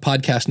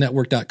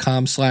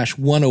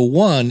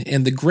dogpodcastnetwork.com/101.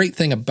 And the great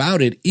thing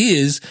about it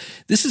is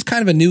this is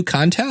kind of a new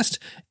contest.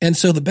 And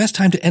so the best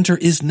time to enter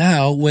is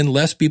now when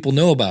less people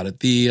know about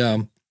it.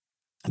 The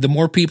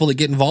more people that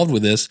get involved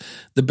with this,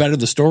 the better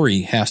the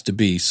story has to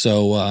be.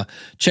 So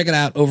check it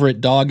out over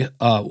at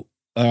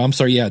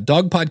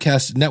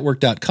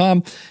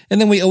dogpodcastnetwork.com. And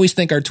then we always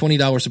thank our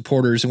 $20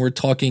 supporters. And we're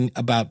talking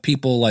about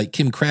people like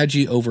Kim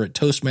Craggy over at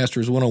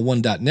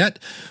Toastmasters101.net.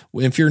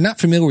 If you're not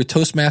familiar with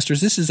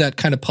Toastmasters, this is that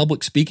kind of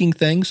public speaking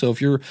thing. So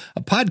if you're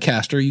a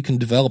podcaster, you can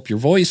develop your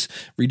voice,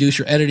 reduce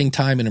your editing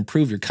time, and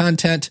improve your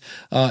content.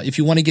 If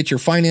you want to get your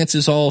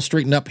finances all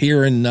straightened up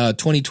here in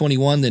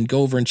 2021, then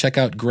go over and check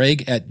out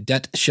Greg at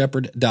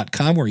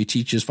debtshepherd.com, where he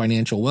teaches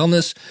financial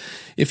wellness.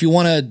 If you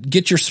want to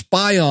get your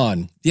spy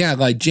on,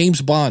 like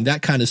James Bond,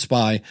 that kind of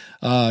spy,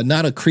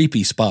 not a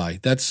creepy spy.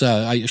 That's,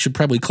 I should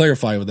probably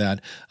clarify with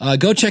that.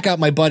 Go check out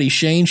my buddy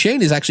Shane.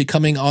 Shane is actually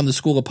coming on the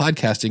School of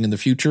Podcasting in the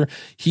future.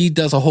 He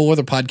does a whole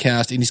other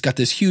podcast and he's got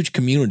this huge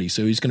community.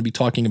 So he's going to be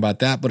talking about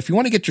that. But if you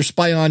want to get your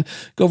spy on,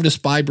 go over to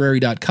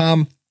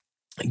spybrary.com.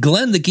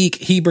 Glenn the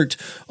Geek Hebert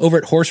over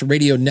at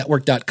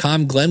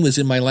horseradionetwork.com. Glenn was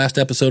in my last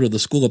episode of the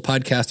School of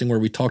Podcasting where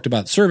we talked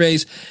about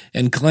surveys,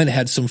 and Glenn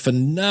had some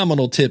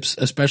phenomenal tips,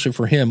 especially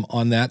for him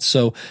on that.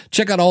 So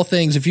check out all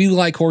things. If you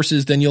like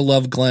horses, then you'll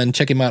love Glenn.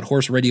 Check him out,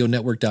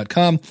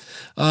 horseradionetwork.com.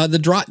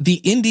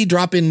 The Indie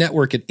Drop-In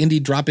Network at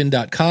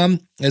indiedropin.com.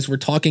 As we're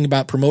talking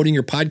about promoting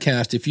your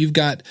podcast, if you've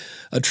got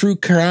a true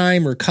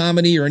crime or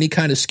comedy or any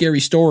kind of scary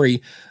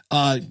story,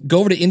 go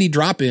over to Indie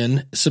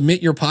Drop-In,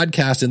 submit your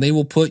podcast, and they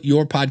will put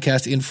your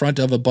podcast in front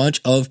of a bunch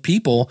of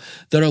people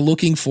that are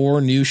looking for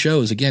new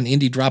shows. Again,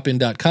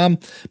 indiedropin.com.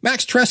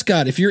 Max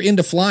Trescott, if you're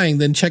into flying,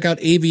 then check out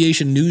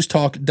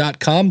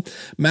aviationnewstalk.com.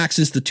 Max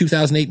is the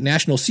 2008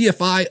 National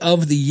CFI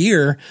of the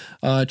Year.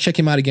 Check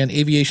him out again,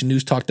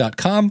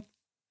 aviationnewstalk.com.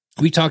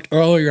 We talked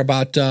earlier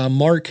about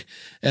Mark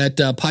at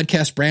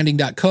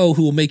podcastbranding.co,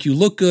 who will make you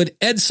look good.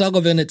 Ed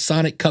Sullivan at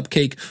Sonic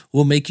Cupcake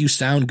will make you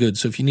sound good.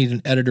 So if you need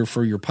an editor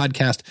for your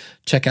podcast,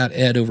 check out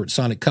Ed over at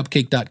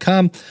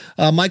soniccupcake.com.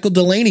 Michael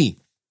Delaney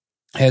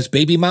has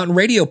Baby Mountain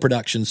Radio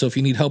Production. So if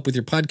you need help with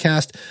your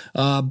podcast,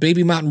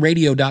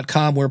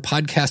 babymountainradio.com, where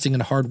podcasting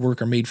and hard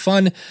work are made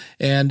fun.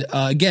 And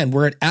again,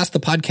 we're at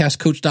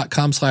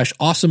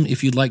askthepodcastcoach.com/awesome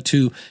if you'd like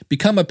to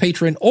become a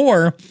patron,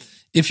 or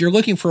if you're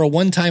looking for a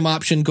one-time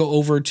option, go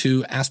over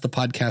to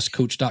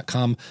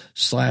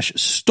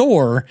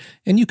askthepodcastcoach.com/store,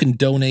 and you can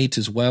donate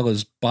as well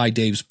as buy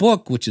Dave's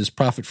book, which is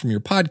Profit from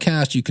Your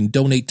Podcast. You can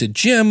donate to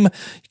Jim. You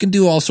can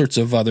do all sorts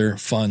of other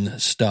fun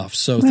stuff.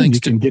 So thanks.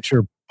 You can get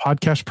your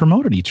podcast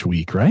promoted each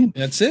week, right?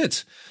 That's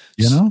it.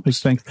 You know,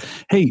 thanks.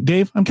 Hey,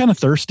 Dave, I'm kind of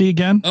thirsty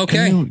again.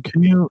 Okay. Can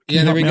you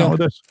there we go.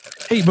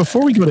 Hey,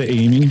 before we go to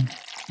Amy,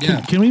 yeah,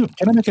 can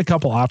I make a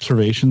couple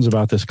observations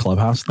about this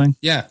Clubhouse thing?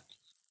 Yeah.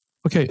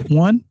 Okay,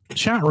 one,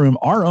 chat room,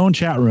 our own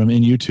chat room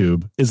in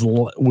YouTube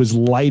was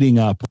lighting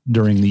up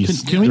during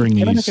these. Can I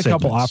make a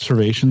couple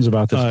observations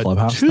about this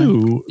Clubhouse?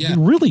 Two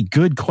really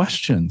good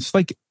questions.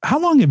 Like, how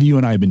long have you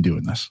and I been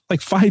doing this? Like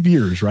 5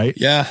 years, right?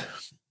 Yeah.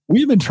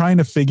 We've been trying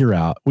to figure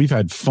out. We've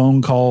had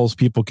phone calls.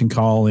 People can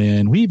call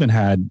in. We even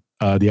had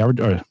not the average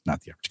guy.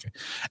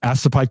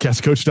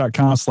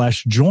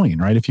 AskThePodcastCoach.com/join.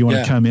 Right, if you want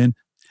to come in.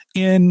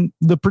 And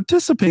the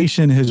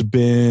participation has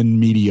been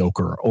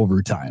mediocre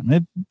over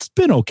time. It's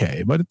been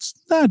okay, but it's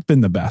not been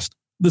the best.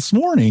 This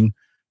morning,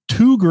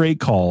 2 great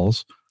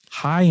calls,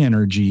 high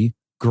energy,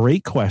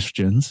 great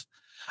questions.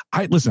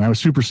 I was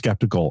super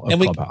skeptical of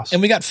Clubhouse. And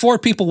we got 4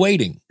 people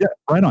waiting. Yeah,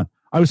 right on.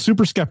 I was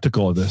super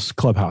skeptical of this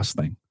Clubhouse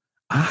thing.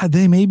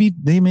 They may be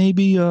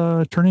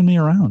turning me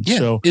around. Yeah,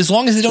 so as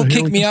long as they don't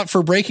kick me out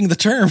for breaking the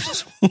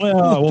terms.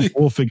 Well,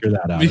 we'll figure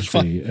that out as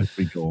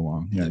we go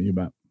along. Yeah, you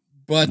bet.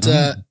 But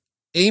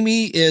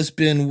Amy has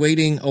been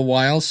waiting a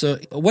while. So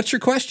what's your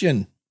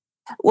question?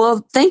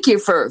 Well, thank you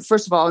for,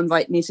 first of all,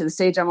 inviting me to the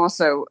stage. I'm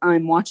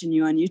watching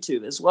you on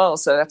YouTube as well.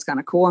 So that's kind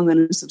of cool. I'm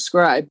going to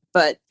subscribe.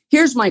 But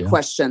here's my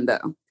question,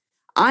 though.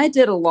 I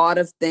did a lot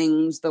of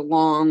things the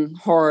long,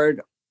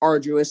 hard,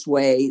 arduous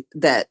way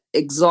that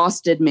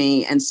exhausted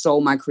me and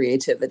stole my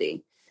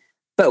creativity.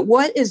 But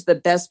what is the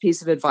best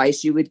piece of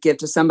advice you would give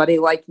to somebody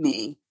like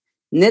me?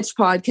 Niche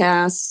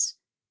podcasts,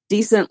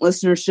 decent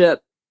listenership.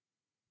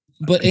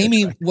 But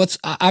Amy, what's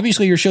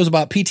obviously your show's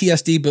about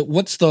PTSD, but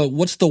what's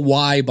the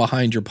why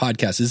behind your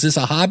podcast? Is this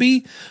a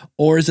hobby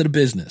or is it a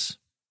business?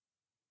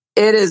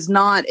 It is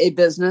not a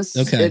business.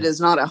 Okay. It is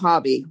not a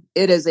hobby.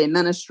 It is a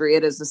ministry.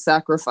 It is a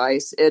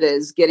sacrifice. It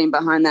is getting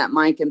behind that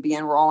mic and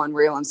being raw and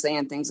real and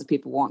saying things that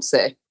people won't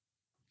say.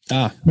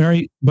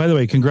 Mary, by the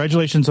way,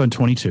 congratulations on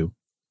 22.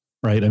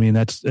 Right? I mean,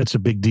 that's a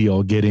big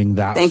deal getting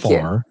that Thank far.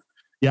 You.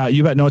 Yeah,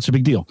 you bet. No, it's a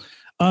big deal.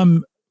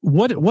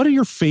 What are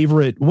your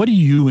favorite? What do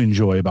you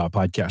enjoy about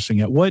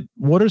podcasting?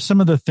 What are some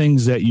of the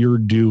things that you're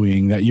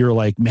doing that you're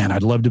like, man,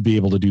 I'd love to be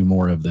able to do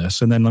more of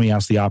this? And then let me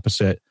ask the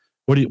opposite.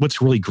 What's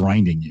really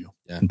grinding you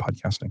in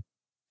podcasting?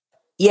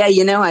 Yeah,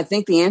 I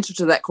think the answer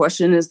to that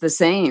question is the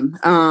same.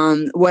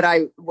 What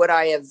I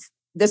have.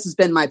 This has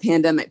been my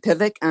pandemic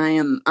pivot. I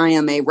am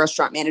a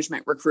restaurant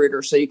management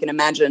recruiter, so you can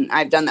imagine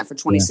I've done that for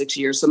 26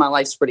 years. So my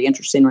life's pretty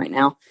interesting right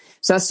now.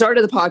 So I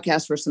started the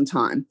podcast for some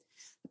time.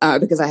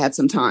 Because I had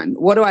some time.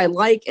 What do I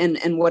like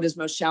and what is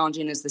most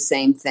challenging is the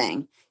same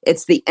thing.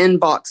 It's the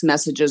inbox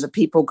messages of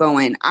people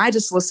going, I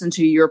just listened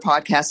to your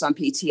podcast on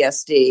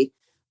PTSD.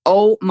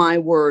 Oh my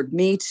word,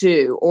 me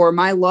too, or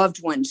my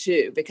loved one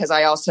too, because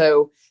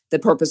the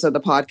purpose of the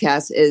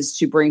podcast is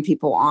to bring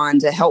people on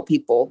to help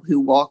people who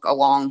walk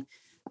along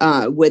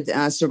with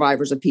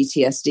survivors of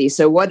PTSD.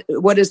 So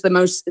what is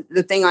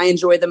the thing I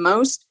enjoy the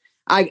most?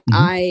 I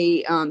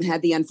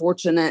had the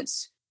unfortunate,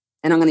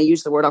 and I'm going to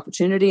use the word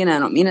opportunity, and I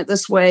don't mean it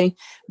this way,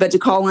 but to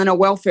call in a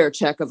welfare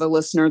check of a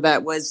listener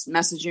that was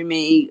messaging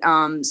me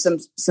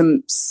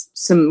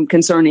some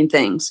concerning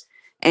things,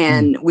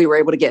 and we were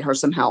able to get her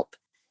some help.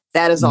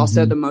 That is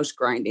also the most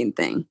grinding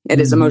thing. It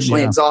is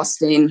emotionally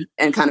exhausting,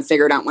 and kind of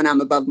figured out when I'm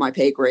above my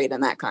pay grade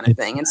and that kind of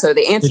thing. And so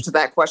the answer to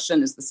that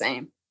question is the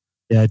same.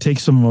 Yeah, it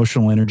takes some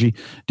emotional energy.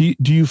 Do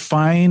you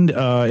find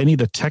any of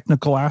the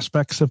technical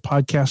aspects of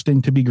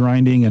podcasting to be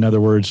grinding? In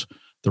other words,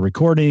 the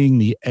recording,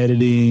 the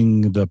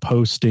editing, the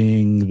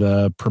posting,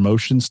 the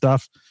promotion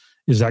stuff,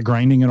 is that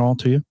grinding at all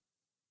to you?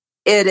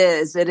 It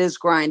is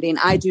grinding.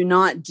 I do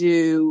not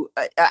do,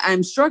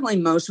 I'm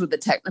struggling most with the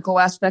technical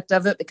aspect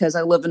of it because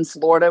I live in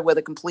Florida with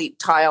a complete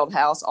tiled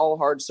house, all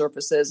hard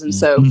surfaces. And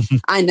so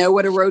I know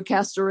what a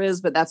Rodecaster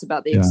is, but that's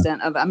about the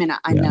extent of, I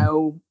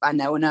know.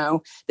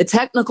 The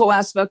technical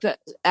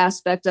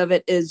aspect of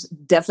it is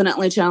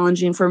definitely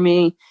challenging for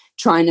me,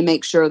 trying to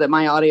make sure that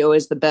my audio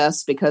is the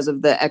best because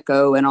of the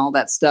echo and all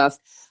that stuff.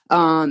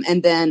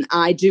 And then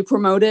I do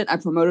promote it. I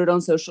promote it on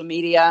social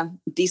media,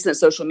 decent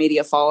social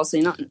media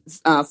following,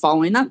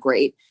 not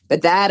great,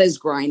 but that is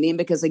grinding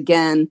because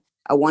again,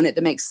 I want it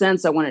to make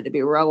sense. I want it to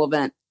be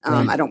relevant.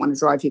 I don't want to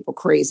drive people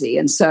crazy.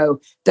 And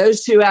so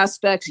those two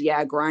aspects,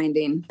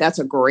 grinding, that's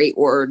a great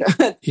word.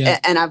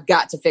 And I've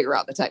got to figure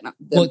out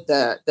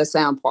the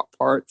sound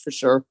part for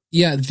sure.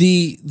 Yeah.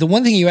 The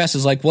one thing you asked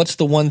is like, what's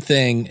the one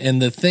thing? And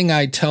the thing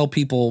I tell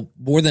people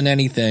more than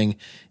anything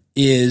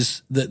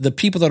is the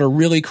people that are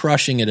really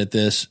crushing it at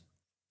this,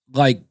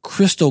 like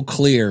crystal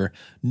clear,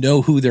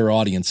 know who their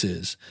audience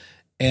is.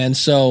 And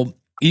so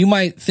you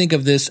might think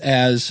of this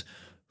as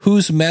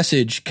whose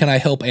message can I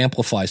help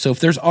amplify? So if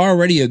there's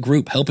already a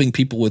group helping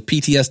people with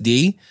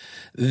PTSD,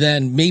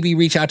 then maybe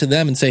reach out to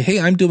them and say, hey,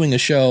 I'm doing a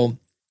show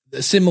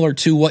similar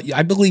to what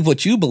I believe,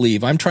 what you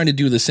believe. I'm trying to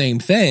do the same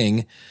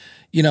thing.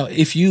 You know,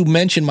 if you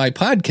mention my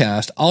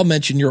podcast, I'll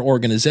mention your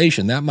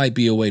organization. That might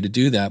be a way to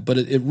do that. But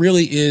it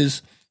really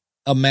is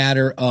a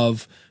matter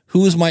of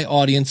who is my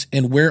audience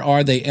and where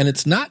are they? And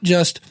it's not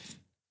just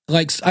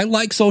like, I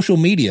like social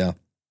media,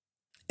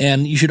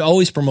 and you should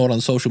always promote on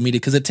social media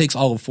because it takes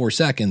all of 4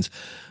 seconds.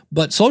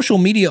 But social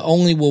media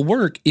only will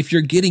work if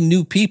you're getting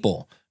new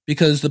people,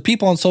 because the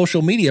people on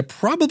social media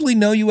probably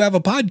know you have a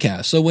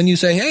podcast. So when you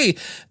say, hey,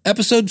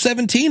 episode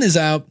 17 is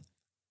out,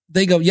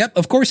 they go, yep,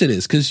 of course it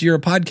is, because you're a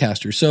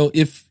podcaster. So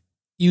if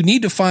you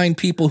need to find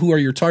people who are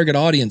your target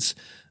audience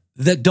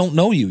that don't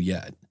know you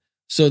yet,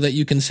 so that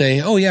you can say,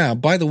 oh yeah,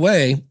 by the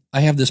way, I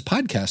have this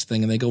podcast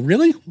thing. And they go,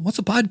 really? What's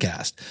a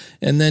podcast?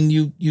 And then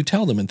you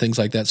tell them and things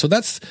like that. So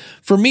that's,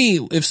 for me,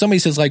 if somebody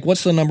says like,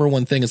 what's the number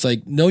one thing? It's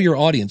like, know your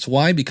audience.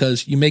 Why?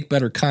 Because you make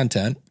better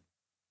content.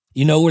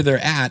 You know where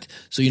they're at,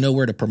 so you know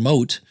where to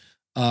promote.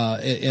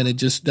 And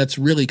that's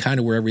really kind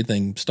of where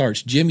everything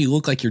starts. Jim, you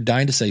look like you're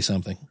dying to say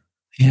something.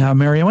 Yeah,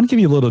 Mary, I want to give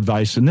you a little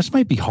advice, and this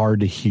might be hard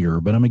to hear,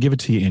 but I'm going to give it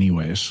to you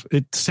anyways.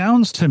 It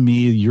sounds to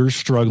me you're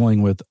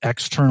struggling with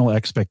external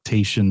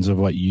expectations of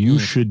what you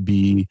should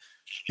be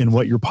and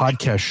what your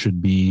podcast should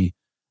be,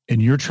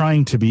 and you're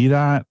trying to be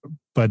that,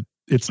 but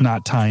it's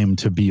not time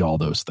to be all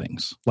those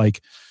things.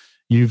 Like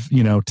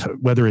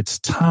whether it's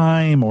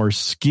time or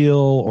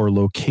skill or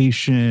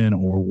location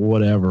or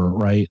whatever,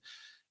 right?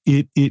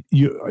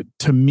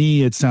 To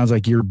me, it sounds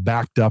like you're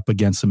backed up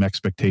against some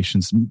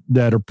expectations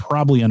that are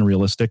probably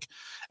unrealistic,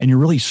 and you're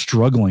really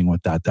struggling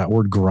with that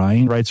word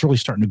grind, right? It's really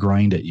starting to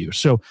grind at you.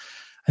 So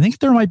I think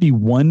there might be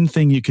one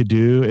thing you could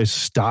do is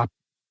stop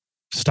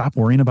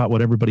worrying about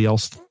what everybody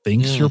else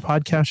thinks your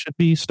podcast should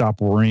be. Stop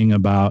worrying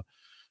about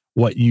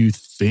what you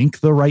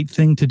think the right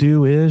thing to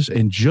do is,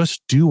 and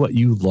just do what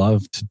you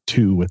love to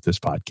do with this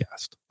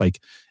podcast. Like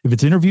if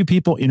it's interview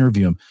people,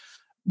 interview them.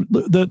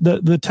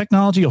 The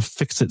technology will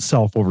fix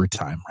itself over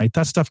time, right?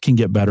 That stuff can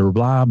get better,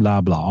 blah,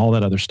 blah, blah, all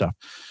that other stuff.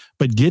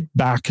 But get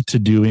back to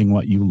doing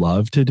what you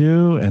love to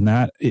do,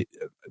 and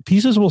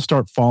pieces will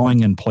start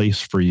falling in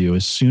place for you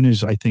as soon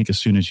as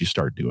you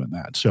start doing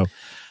that. So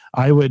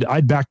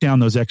I'd back down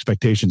those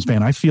expectations,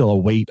 man. I feel a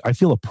weight. I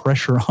feel a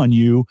pressure on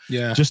you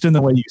just in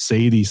the way you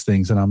say these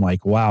things. And I'm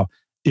like, wow,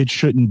 it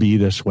shouldn't be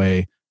this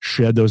way.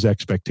 Shed those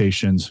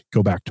expectations,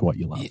 go back to what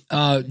you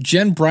love.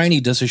 Jen Briney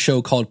does a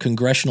show called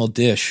Congressional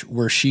Dish,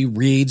 where she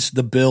reads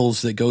the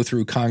bills that go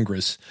through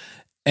Congress,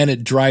 and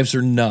it drives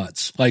her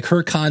nuts. Like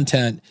her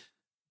content,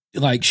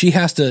 like she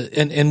has to,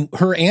 and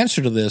her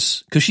answer to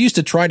this, because she used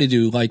to try to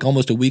do like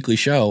almost a weekly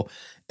show,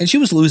 and she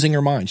was losing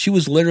her mind. She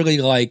was literally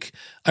like,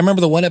 I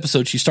remember the one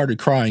episode she started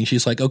crying.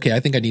 She's like, okay, I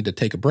think I need to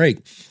take a break.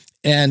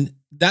 And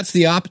that's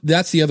the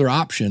other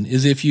option,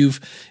 is if you've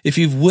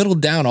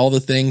whittled down all the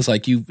things,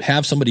 like you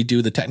have somebody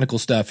do the technical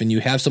stuff and you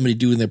have somebody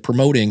doing the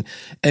promoting,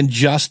 and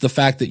just the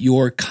fact that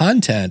your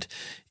content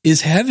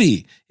is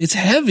heavy. It's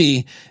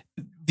heavy.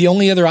 the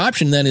only other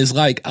option then is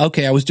like,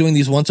 okay, I was doing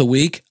these once a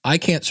week. I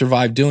can't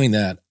survive doing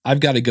that. I've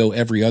got to go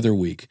every other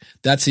week.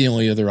 That's the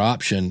only other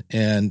option.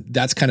 And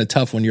that's kind of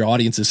tough when your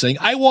audience is saying,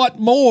 I want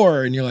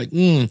more. And you're like,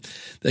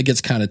 that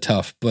gets kind of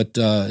tough. But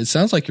it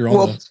sounds like you're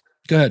on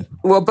go ahead.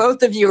 Well,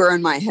 both of you are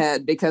in my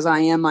head because I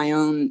am my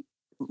own.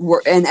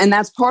 And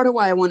that's part of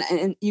why I want,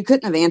 and you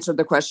couldn't have answered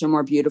the question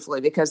more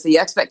beautifully, because the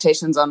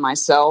expectations on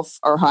myself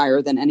are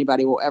higher than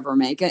anybody will ever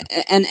make it.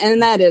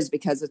 And that is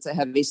because it's a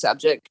heavy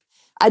subject.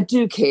 I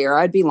do care.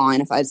 I'd be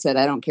lying if I said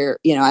I don't care.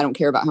 I don't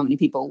care about how many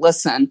people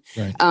listen.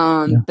 Right.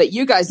 But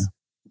you guys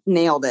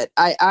nailed it.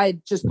 I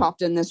just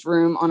popped in this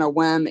room on a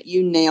whim.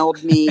 You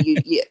nailed me.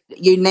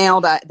 You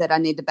nailed that I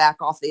need to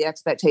back off the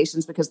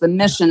expectations, because the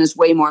mission is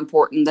way more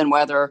important than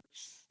whether,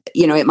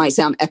 it might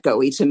sound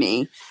echoey to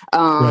me.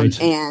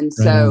 And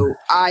so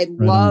I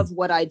love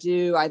what I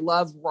do. I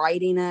love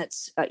writing it.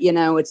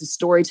 It's a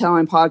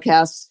storytelling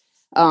podcast.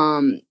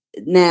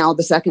 Now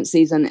the second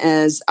season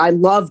is, I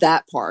love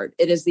that part.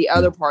 It is the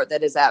other part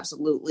that is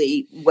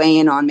absolutely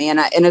weighing on me. And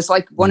it's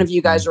like one of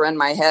you guys are in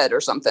my head or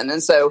something.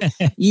 And so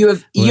you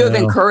have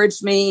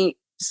encouraged me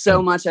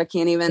so much. I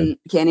can't even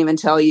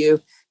tell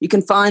you. You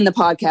can find the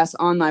podcast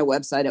on my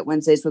website at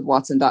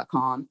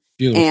wednesdayswithwatson.com.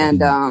 Beautiful.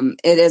 And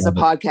it is a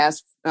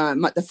podcast.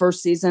 The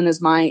first season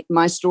is my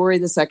story.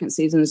 The second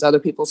season is other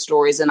people's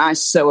stories. And I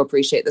so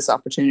appreciate this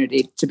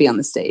opportunity to be on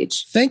the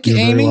stage. Thank you,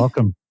 You're Amy. very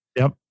welcome.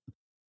 Yep.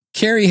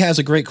 Carrie has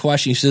a great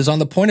question. She says, on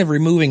the point of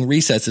removing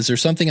resets, is there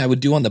something I would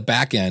do on the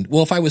back end?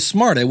 Well, if I was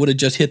smart, I would have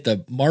just hit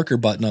the marker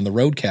button on the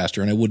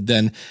Rodecaster, and I would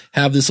then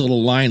have this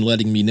little line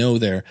letting me know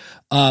there.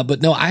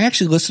 But no, I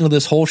actually listen to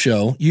this whole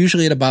show,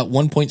 usually at about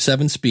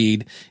 1.7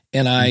 speed.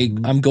 And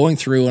I'm going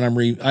through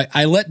and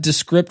I let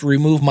Descript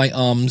remove my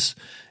ums,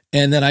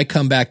 and then I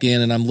come back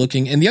in and I'm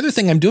looking. And the other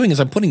thing I'm doing is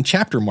I'm putting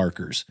chapter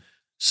markers.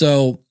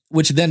 So,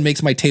 which then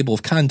makes my table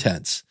of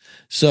contents.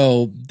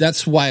 So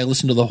that's why I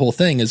listen to the whole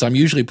thing, is I'm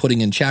usually putting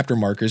in chapter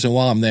markers. And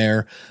while I'm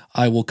there,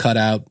 I will cut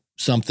out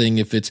something.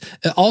 If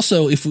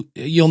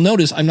you'll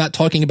notice, I'm not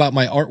talking about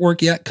my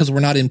artwork yet, because we're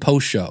not in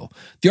post show.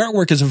 The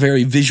artwork is a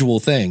very visual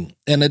thing,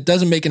 and it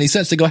doesn't make any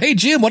sense to go, hey,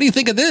 Jim, what do you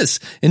think of this?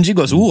 And Jim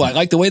goes, ooh, I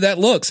like the way that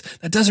looks.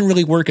 That doesn't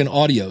really work in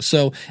audio.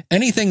 So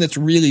anything that's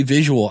really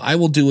visual, I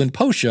will do in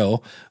post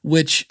show,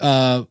 which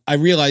I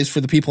realize for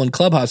the people in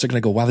Clubhouse are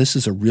going to go, wow, this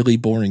is a really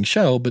boring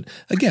show. But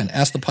again,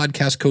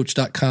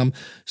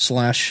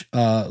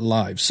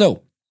 askthepodcastcoach.com/live.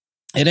 So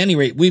at any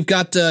rate, we've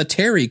got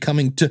Terry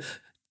coming to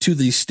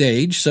the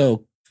stage.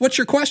 So what's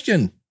your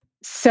question?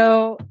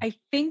 So I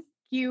think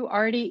you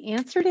already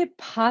answered it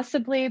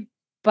possibly,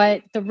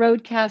 but the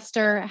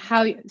Rodecaster,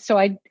 so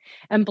I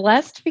am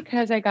blessed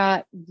because I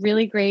got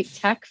really great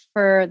tech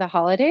for the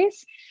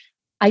holidays.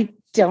 I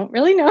don't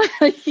really know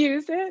how to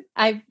use it.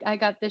 I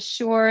got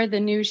the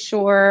new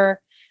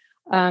Shure.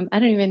 I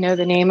don't even know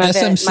the name of it.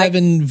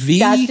 SM7V?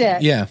 That's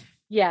it. Yeah.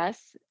 Yes,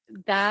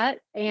 that.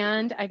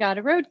 And I got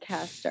a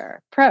Rodecaster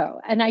Pro,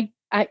 and I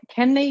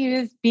can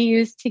they be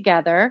used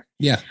together?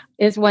 Yeah.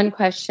 Is one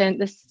question.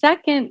 The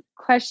second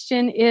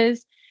question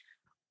is,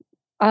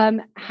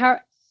 how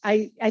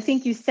I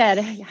think you said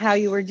how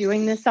you were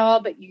doing this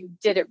all, but you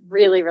did it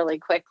really, really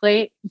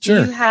quickly.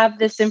 Sure. Do you have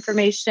this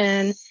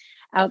information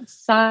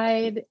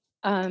outside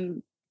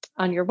on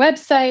your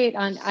website?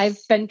 I've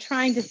been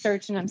trying to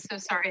search, and I'm so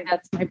sorry.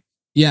 That's my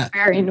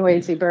very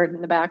noisy bird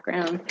in the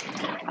background.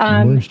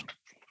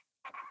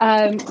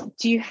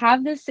 Do you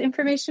have this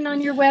information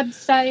on your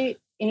website?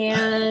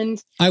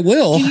 And I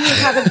will. Do you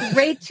have a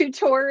great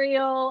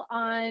tutorial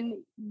on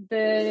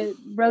the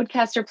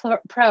Rodecaster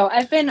Pro?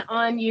 I've been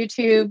on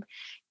YouTube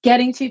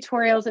getting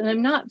tutorials, and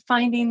I'm not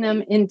finding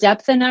them in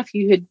depth enough.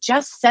 You had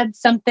just said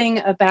something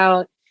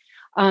about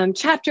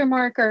chapter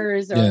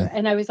markers,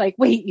 and I was like,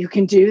 wait, you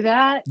can do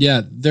that?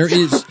 Yeah, there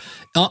is.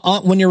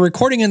 When you're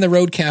recording in the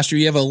Rodecaster,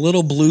 you have a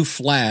little blue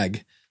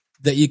flag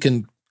that you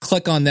can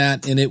click on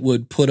that, and it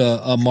would put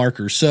a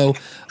marker. So,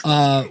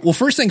 well,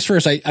 first things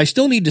first, I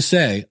still need to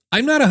say,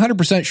 I'm not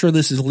 100% sure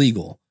this is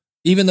legal.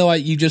 Even though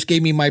you just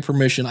gave me my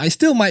permission, I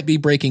still might be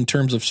breaking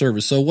terms of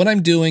service. So what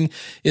I'm doing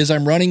is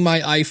I'm running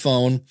my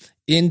iPhone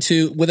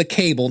with a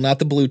cable, not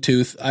the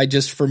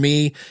Bluetooth. For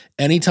me,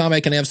 anytime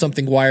I can have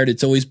something wired,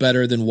 it's always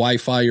better than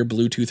Wi-Fi or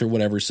Bluetooth or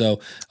whatever. So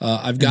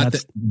I've got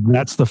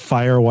that's the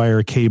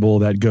FireWire cable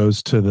that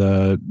goes to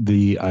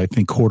the I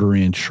think 1/4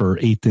 inch or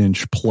 1/8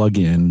 inch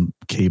plug-in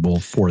cable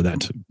for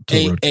that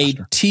a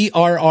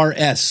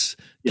TRRS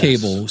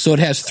cable. So it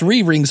has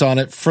 3 rings on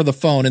it for the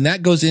phone, and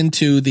that goes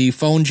into the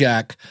phone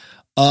jack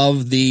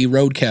of the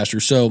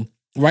Rodecaster. So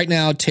right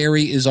now,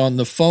 Terry is on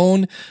the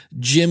phone,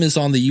 Jim is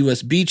on the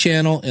USB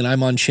channel, and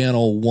I'm on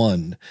channel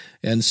 1.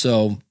 And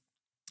so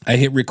I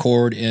hit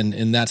record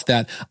and that's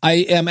that. I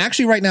am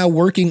actually right now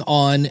working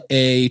on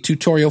a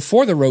tutorial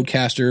for the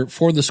Rodecaster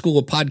for the School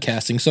of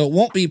Podcasting. So it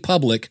won't be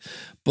public,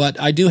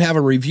 but I do have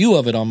a review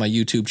of it on my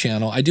YouTube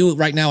channel. I do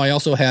right now. I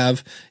also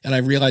have, and I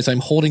realize I'm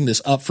holding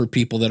this up for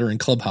people that are in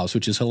Clubhouse,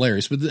 which is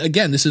hilarious. But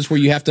again, this is where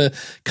you have to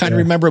kind of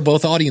remember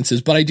both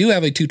audiences. But I do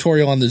have a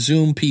tutorial on the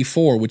Zoom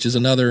P4, which is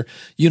another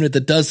unit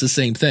that does the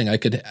same thing. I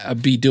could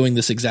be doing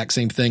this exact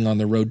same thing on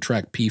the Rode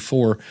Track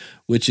P4,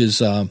 which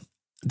is, I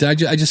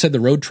just said the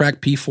Rode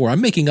Track P4. I'm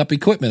making up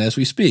equipment as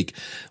we speak.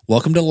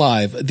 Welcome to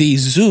live. The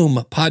Zoom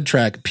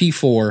PodTrack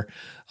P4,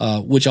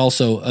 which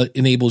also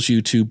enables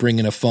you to bring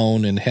in a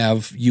phone and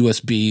have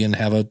USB and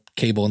have a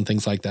cable and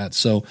things like that.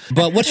 So,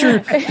 but what's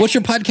your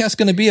podcast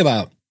going to be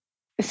about?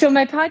 So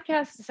my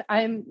podcast,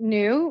 I'm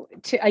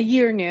a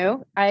year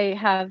new. I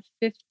have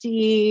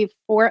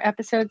 54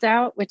 episodes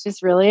out, which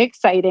is really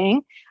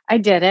exciting. I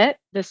did it.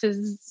 This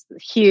is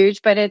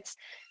huge, but it's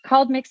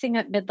called Mixing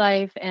Up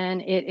Midlife,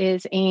 and it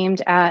is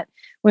aimed at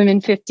women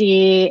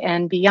 50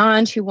 and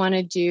beyond who want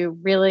to do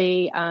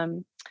really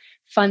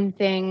fun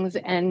things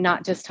and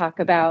not just talk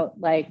about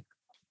like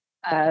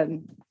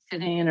sitting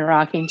in a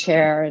rocking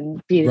chair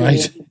and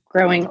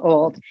growing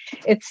old.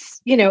 It's,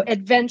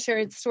 adventure.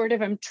 It's sort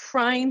of, I'm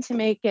trying to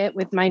make it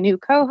with my new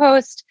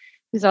co-host,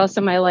 who's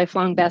also my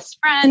lifelong best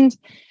friend.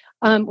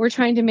 We're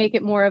trying to make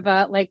it more of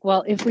a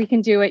if we can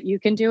do it, you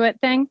can do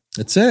it thing.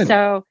 That's it.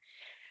 So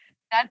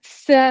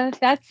that's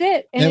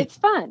it. And it's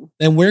fun.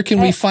 And where can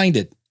we find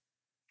it?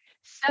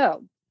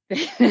 So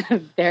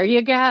there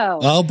you go.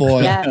 Oh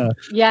boy.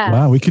 Yeah.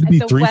 Wow. We could be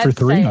 3 for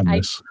 3 on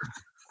this.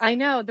 I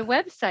know the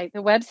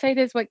website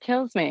is what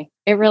kills me.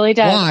 It really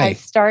does. Why? I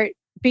start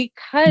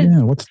because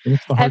what's the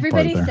hard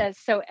everybody part there?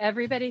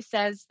 everybody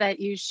says that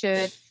you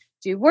should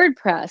do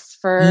WordPress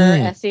for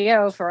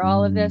SEO, for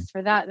all of this,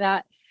 for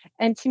that.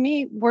 And to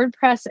me,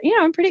 WordPress,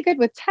 I'm pretty good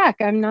with tech.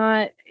 I'm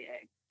not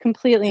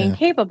completely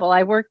incapable.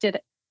 I worked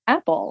at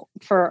Apple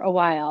for a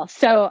while.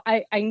 So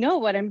I know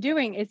what I'm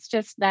doing. It's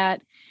just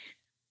that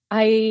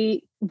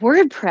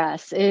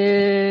WordPress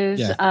is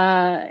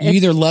you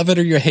either love it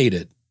or you hate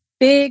it.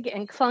 Big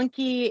and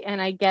clunky,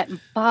 and I get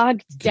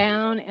bogged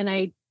down,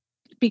 and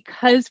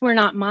because we're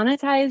not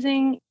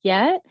monetizing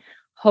yet,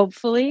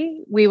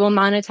 hopefully we will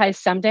monetize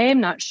someday.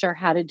 I'm not sure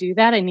how to do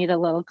that. I need a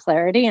little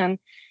clarity on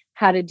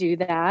how to do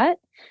that.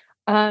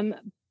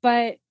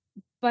 But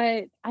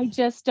I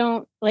just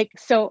don't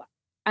so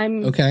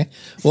I'm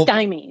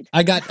stymied.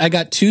 I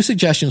got 2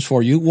 suggestions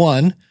for you.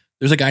 One,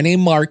 there's a guy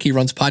named Mark. He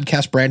runs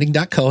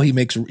podcastbranding.co.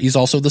 He's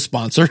also the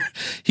sponsor.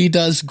 He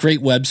does great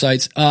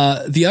websites.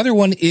 The other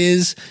one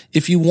is,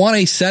 if you want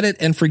a set it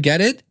and forget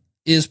it,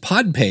 is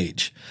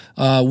Podpage,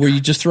 where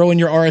you just throw in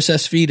your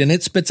RSS feed and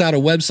it spits out a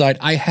website.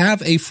 I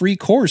have a free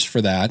course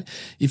for that.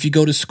 If you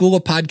go to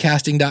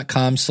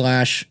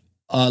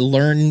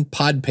schoolofpodcasting.com/learn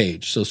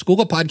Podpage. So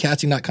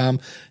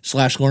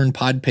schoolofpodcasting.com/learn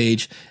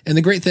Podpage. And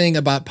the great thing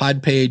about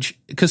Podpage,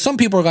 because some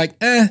people are like,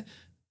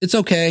 it's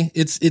okay.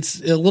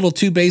 It's a little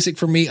too basic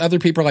for me. Other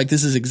people are like,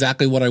 this is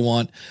exactly what I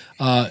want.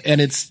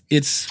 And it's.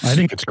 I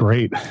think it's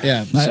great.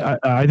 Yeah,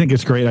 I think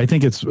it's great. I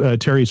think it's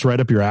Terry. It's right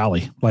up your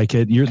alley.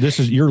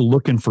 You're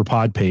looking for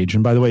Podpage.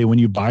 And by the way, when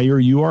you buy your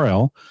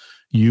URL,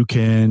 you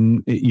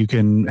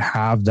can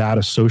have that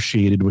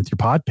associated with your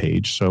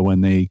Podpage. So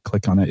when they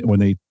click on it, when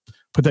they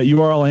put that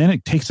URL in,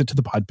 it takes it to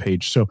the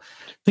Podpage. So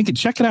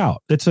check it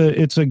out. It's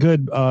a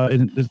good,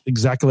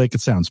 exactly like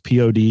it sounds,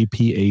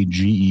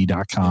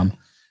 podpage.com.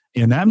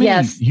 And that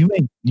means you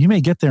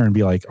may get there and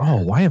be like,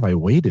 oh, why have I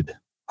waited?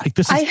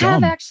 This is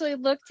dumb. Have actually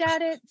looked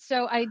at it.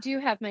 So I do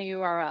have my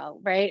URL,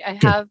 right? I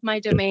have my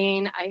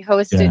domain. I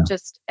host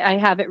it. I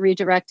have it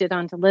redirected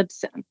onto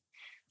Libsyn.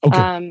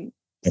 Okay.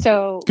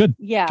 So good.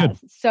 Yeah. Good.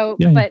 So,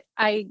 but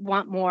I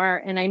want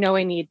more, and I know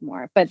I need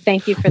more. But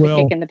thank you for the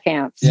kick in the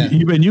pants. Yeah.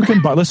 You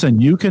can buy. Listen,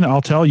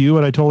 I'll tell you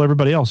what I told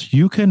everybody else.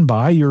 You can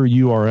buy your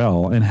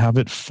URL and have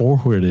it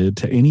forwarded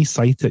to any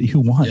site that you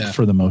want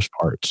for the most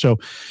part. So,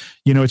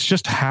 it's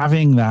just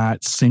having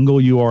that single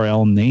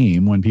URL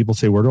name when people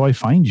say, "Where do I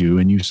find you?"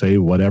 and you say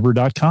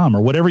whatever.com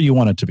or whatever you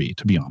want it to be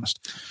honest.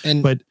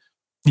 But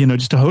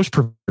just a host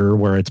provider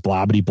where it's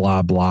blah, blah,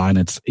 blah, blah, and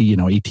it's,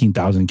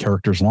 18,000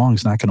 characters long,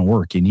 it's not going to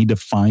work. You need to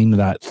find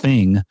that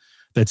thing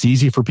that's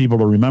easy for people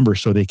to remember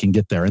so they can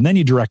get there. And then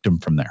you direct them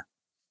from there.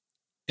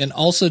 And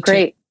also,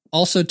 Terry,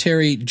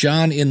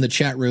 John in the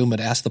chat room at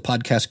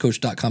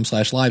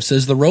askthepodcastcoach.com/live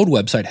says the Rode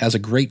website has a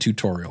great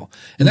tutorial.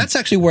 And that's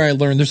actually where I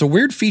learned there's a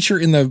weird feature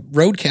in the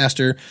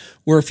Rodecaster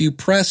where if you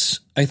press,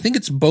 I think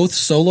it's both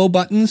solo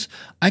buttons,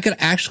 I could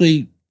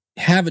actually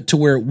have it to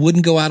where it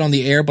wouldn't go out on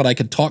the air, but I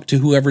could talk to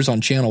whoever's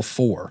on channel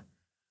 4,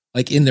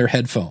 like in their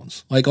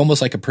headphones, like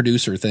almost like a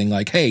producer thing.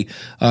 Like, hey,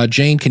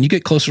 Jane, can you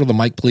get closer to the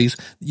mic, please?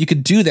 You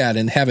could do that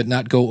and have it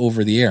not go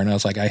over the air. And I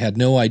was like, I had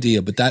no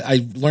idea, but that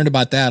I learned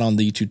about that on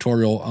the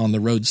tutorial on the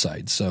Rode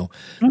side. So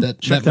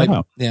check that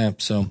out. Yeah.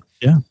 So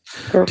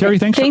Terry,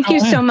 thank you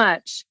so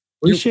much.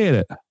 Appreciate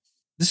it.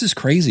 This is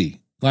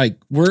crazy. Like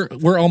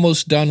we're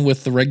almost done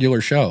with the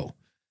regular show.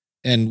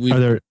 And we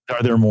are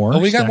there more? Oh,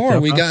 we got stacked more.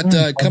 up We out got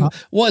there?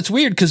 well, it's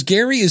weird because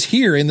Gary is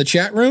here in the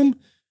chat room,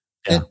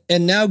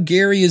 and now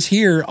Gary is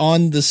here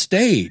on the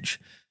stage.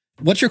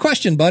 What's your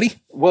question, buddy?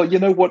 Well, you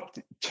know what?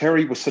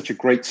 Terry was such a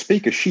great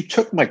speaker. She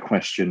took my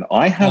question.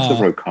 I have the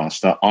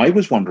Rodecaster. I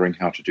was wondering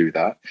how to do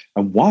that.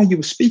 And while you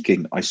were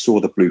speaking, I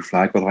saw the blue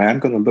flag, but I am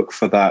going to look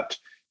for that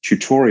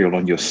tutorial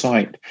on your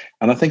site.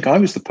 And I think I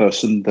was the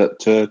person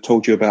that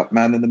told you about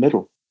Man in the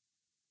Middle.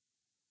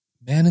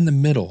 Man in the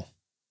Middle.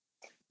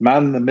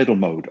 Man in the Middle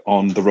mode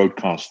on the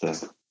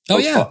Rodecaster. Oh,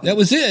 yeah. That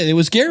was it. It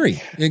was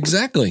Gary.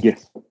 Exactly.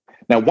 Yes.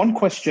 Now, one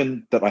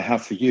question that I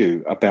have for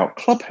you about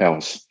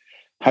Clubhouse.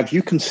 Have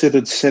you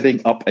considered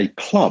setting up a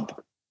club?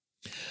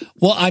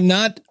 Well, I'm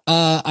not.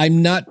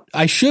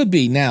 I should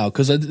be now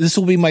because this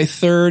will be my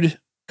third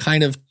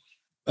kind of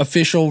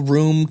official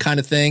room kind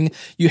of thing.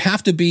 You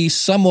have to be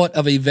somewhat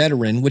of a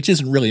veteran, which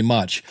isn't really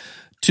much,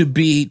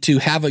 to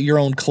have your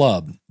own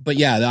club. But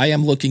yeah, I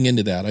am looking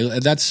into that.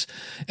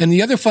 And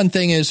the other fun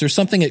thing is there's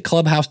something at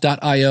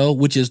clubhouse.io,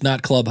 which is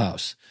not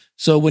Clubhouse.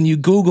 So when you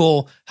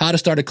Google how to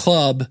start a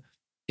club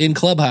in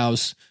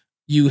Clubhouse,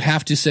 you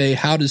have to say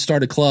how to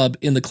start a club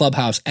in the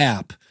Clubhouse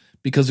app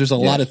because there's a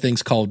lot of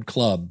things called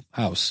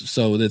Clubhouse.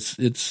 So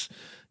it's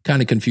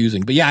kind of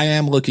confusing. But yeah, I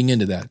am looking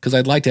into that because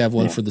I'd like to have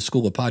one for the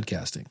School of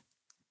Podcasting.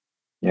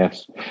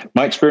 Yes.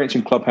 My experience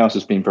in Clubhouse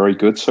has been very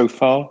good so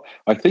far.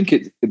 I think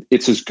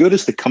it's as good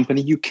as the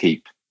company you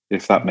keep,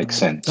 if that makes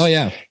sense. Oh,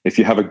 yeah. If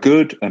you have a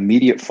good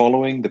immediate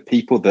following, the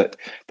people that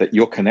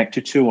you're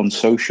connected to on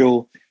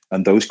social,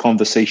 and those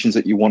conversations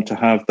that you want to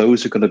have,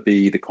 those are going to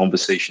be the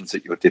conversations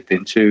that you'll dip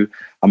into.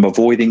 I'm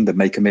avoiding the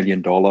make $1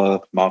 million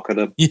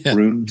marketer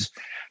rooms,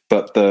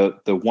 but the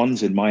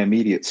ones in my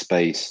immediate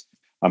space,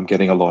 I'm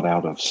getting a lot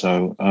out of.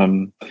 So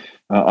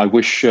I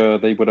wish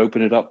they would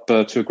open it up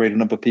to a greater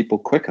number of people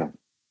quicker.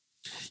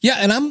 Yeah,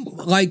 and I'm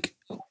like,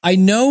 I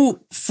know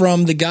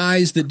from the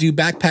guys that do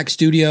Backpack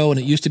Studio, and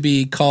it used to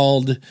be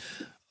called,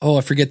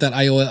 I forget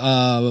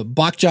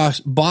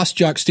that Boss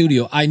Jock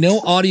Studio. I know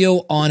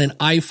audio on an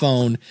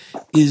iPhone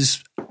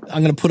is,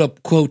 I'm going to put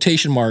up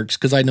quotation marks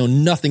because I know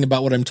nothing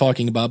about what I'm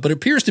talking about, but it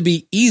appears to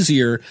be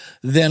easier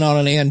than on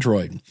an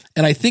Android.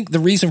 And I think the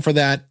reason for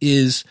that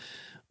is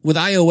with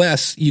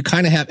iOS, you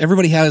kind of have,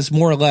 everybody has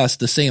more or less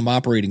the same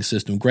operating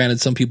system. Granted,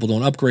 some people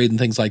don't upgrade and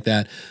things like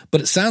that, but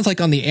it sounds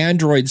like on the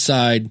Android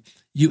side,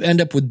 you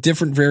end up with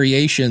different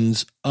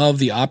variations of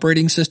the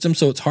operating system.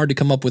 So it's hard to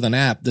come up with an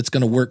app that's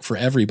going to work for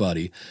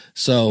everybody.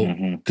 So,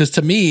 because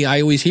to me,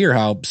 I always hear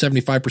how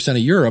 75% of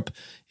Europe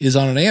is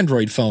on an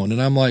Android phone. And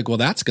I'm like, well,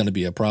 that's going to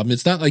be a problem.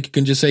 It's not like you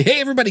can just say,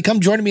 hey, everybody come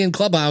join me in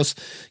Clubhouse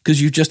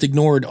because you just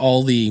ignored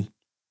all the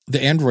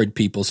Android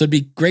people. So it'd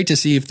be great to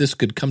see if this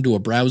could come to a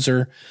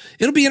browser.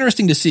 It'll be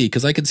interesting to see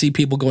because I could see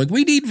people going,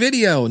 we need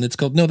video. And it's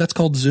called, no, that's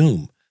called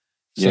Zoom.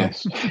 So.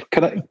 Yes.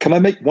 Can I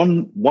make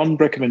one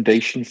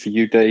recommendation for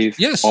you, Dave?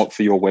 Yes.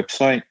 For your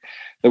website.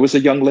 There was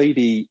a young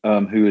lady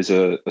who is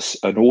a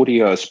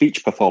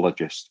speech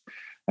pathologist,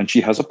 and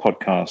she has a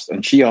podcast.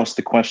 And she asked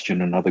the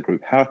question in another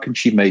group: how can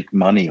she make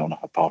money on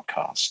her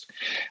podcast?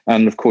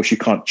 And of course, you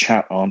can't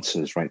chat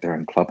answers right there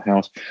in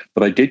Clubhouse.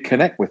 But I did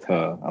connect with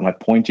her, and I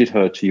pointed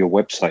her to your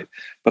website.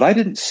 But I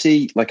didn't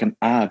see like an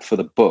ad for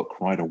the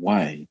book right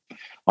away.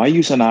 I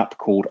use an app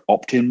called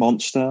Opt-in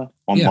Monster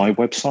on my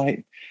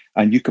website.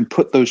 And you can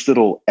put those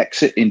little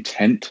exit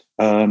intent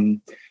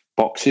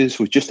boxes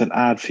with just an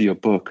ad for your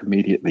book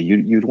immediately.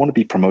 You'd want to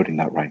be promoting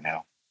that right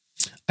now.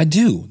 I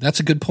do.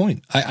 That's a good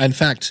point. In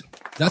fact,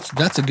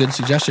 that's a good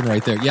suggestion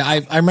right there.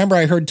 Yeah, I remember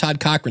I heard Todd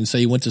Cochran say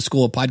he went to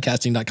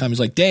schoolofpodcasting.com. He's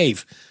like,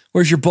 Dave,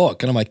 where's your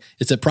book? And I'm like,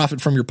 it's at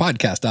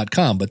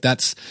profitfromyourpodcast.com. But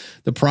that's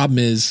the problem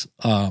is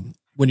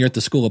when you're at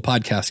the School of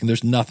Podcasting,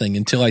 there's nothing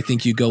until I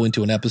think you go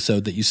into an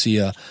episode that you see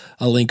a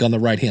link on the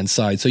right-hand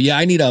side. So yeah,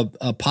 I need a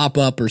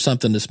pop-up or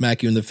something to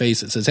smack you in the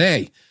face that says,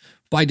 hey,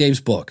 buy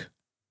Dave's book.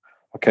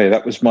 Okay,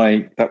 that was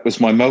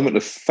my moment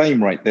of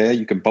fame right there.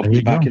 You can bump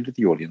me back into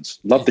the audience.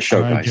 Love the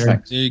show, guys. Gary.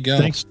 Thanks. There you go.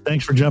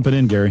 Thanks for jumping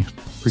in, Gary.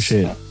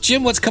 Appreciate it.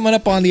 Jim, what's coming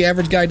up on the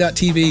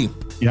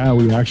AverageGuy.tv? Yeah,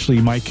 we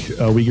actually, Mike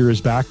Uyghur is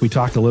back. We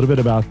talked a little bit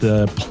about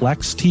the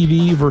Plex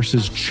TV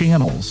versus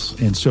channels.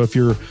 And so if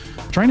you're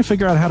trying to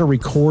figure out how to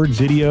record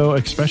video,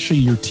 especially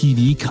your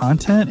TV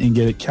content, and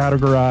get it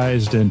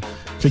categorized and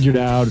figured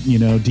out,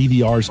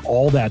 DVRs,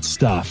 all that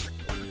stuff,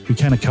 we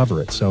kind of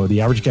cover it. So the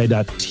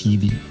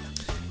AverageGuy.tv.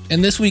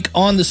 And this week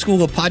on the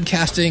School of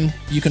Podcasting,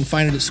 you can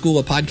find it at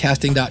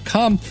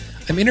schoolofpodcasting.com.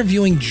 I'm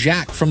interviewing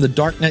Jack from the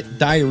Darknet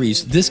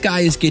Diaries. This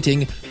guy is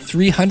getting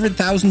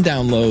 300,000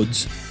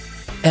 downloads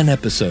an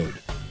episode.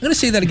 I'm going to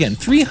say that again,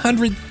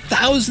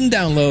 300,000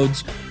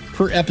 downloads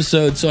per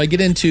episode. So I get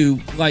into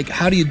like,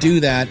 how do you do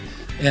that?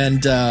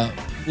 And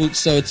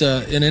so it's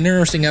an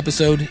interesting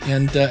episode,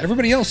 and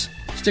everybody else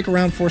stick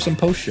around for some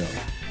post show.